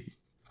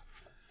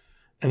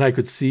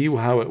could see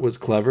how it was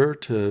clever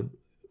to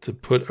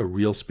put a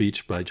real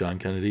speech by John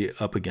Kennedy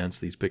up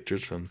against these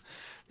pictures from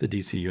the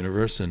DC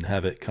universe and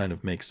have it kind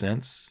of make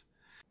sense.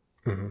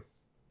 Mm-hmm.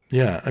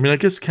 Yeah, I mean, I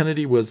guess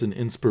Kennedy was an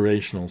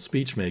inspirational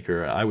speech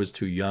maker. I was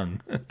too young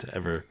to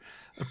ever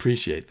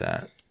appreciate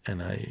that,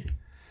 and I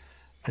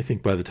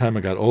think by the time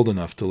I got old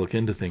enough to look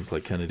into things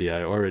like Kennedy,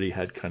 I already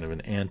had kind of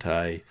an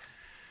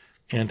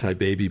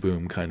anti-baby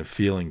boom kind of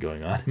feeling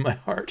going on in my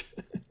heart.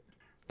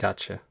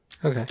 Gotcha.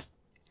 Okay.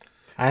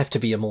 I have to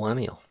be a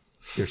millennial.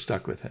 You're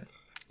stuck with it.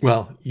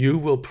 Well, you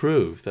will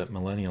prove that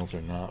millennials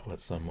are not what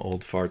some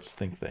old farts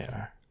think they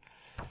are.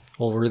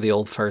 Well, we're the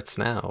old farts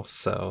now,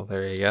 so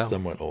there you go.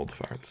 Somewhat old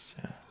farts,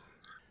 yeah.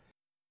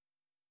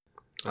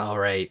 All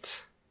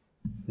right.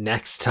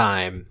 Next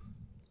time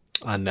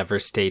on Never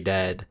Stay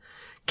Dead,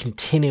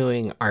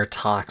 continuing our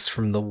talks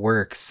from the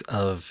works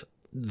of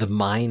the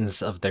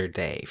minds of their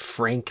day,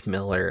 Frank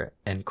Miller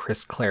and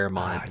Chris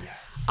Claremont. Yeah.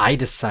 I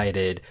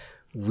decided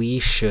we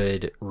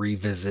should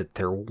revisit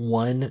their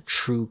one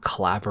true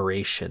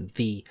collaboration,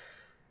 the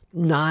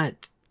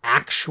not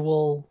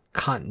actual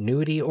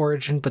continuity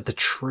origin, but the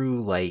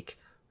true, like,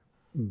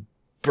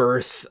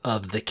 birth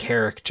of the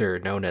character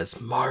known as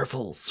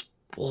Marvel's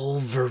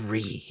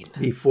Wolverine.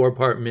 The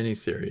 4-part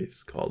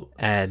miniseries called...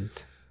 And,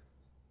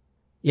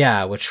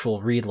 yeah, which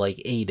will read,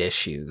 like, 8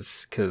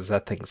 issues, because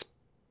that thing's...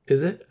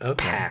 Is it?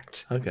 Okay.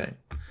 Packed. Okay.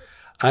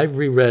 I've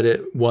reread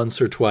it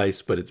once or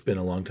twice, but it's been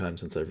a long time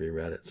since I've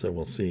reread it, so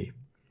we'll see.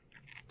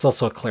 It's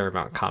also a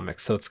Claremont comic,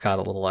 so it's got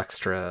a little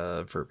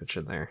extra verbiage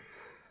in there.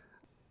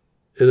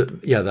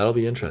 Yeah, that'll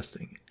be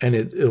interesting. And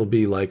it'll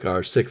be like our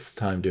 6th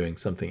time doing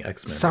something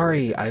X-Men.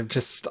 Sorry, I'm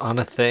just on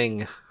a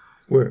thing.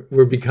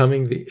 We're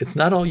becoming the... It's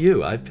not all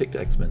you. I've picked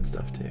X-Men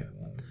stuff too.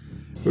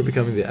 We're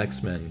becoming the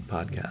X-Men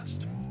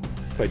podcast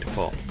by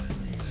default.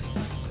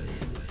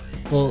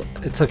 Well,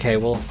 it's okay.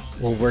 We'll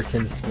work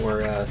in some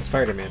more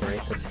Spider-Man,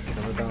 right? That's the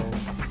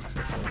counterbalance.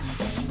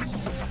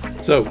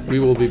 So we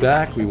will be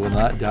back. We will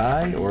not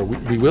die, or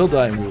we will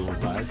die and we will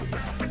rise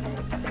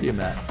again. See you,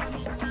 Matt.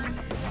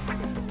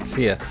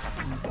 See ya.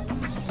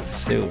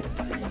 Soon.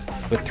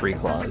 With 3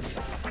 claws.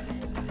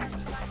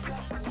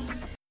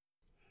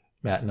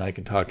 Matt and I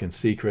can talk in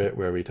secret,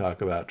 where we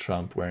talk about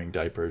Trump wearing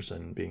diapers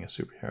and being a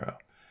superhero.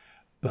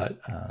 But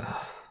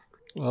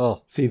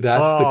see,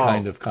 that's the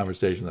kind of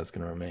conversation that's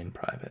going to remain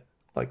private,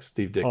 like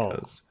Steve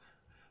Ditko's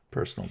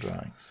personal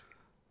drawings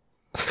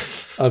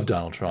of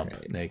Donald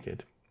Trump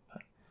naked.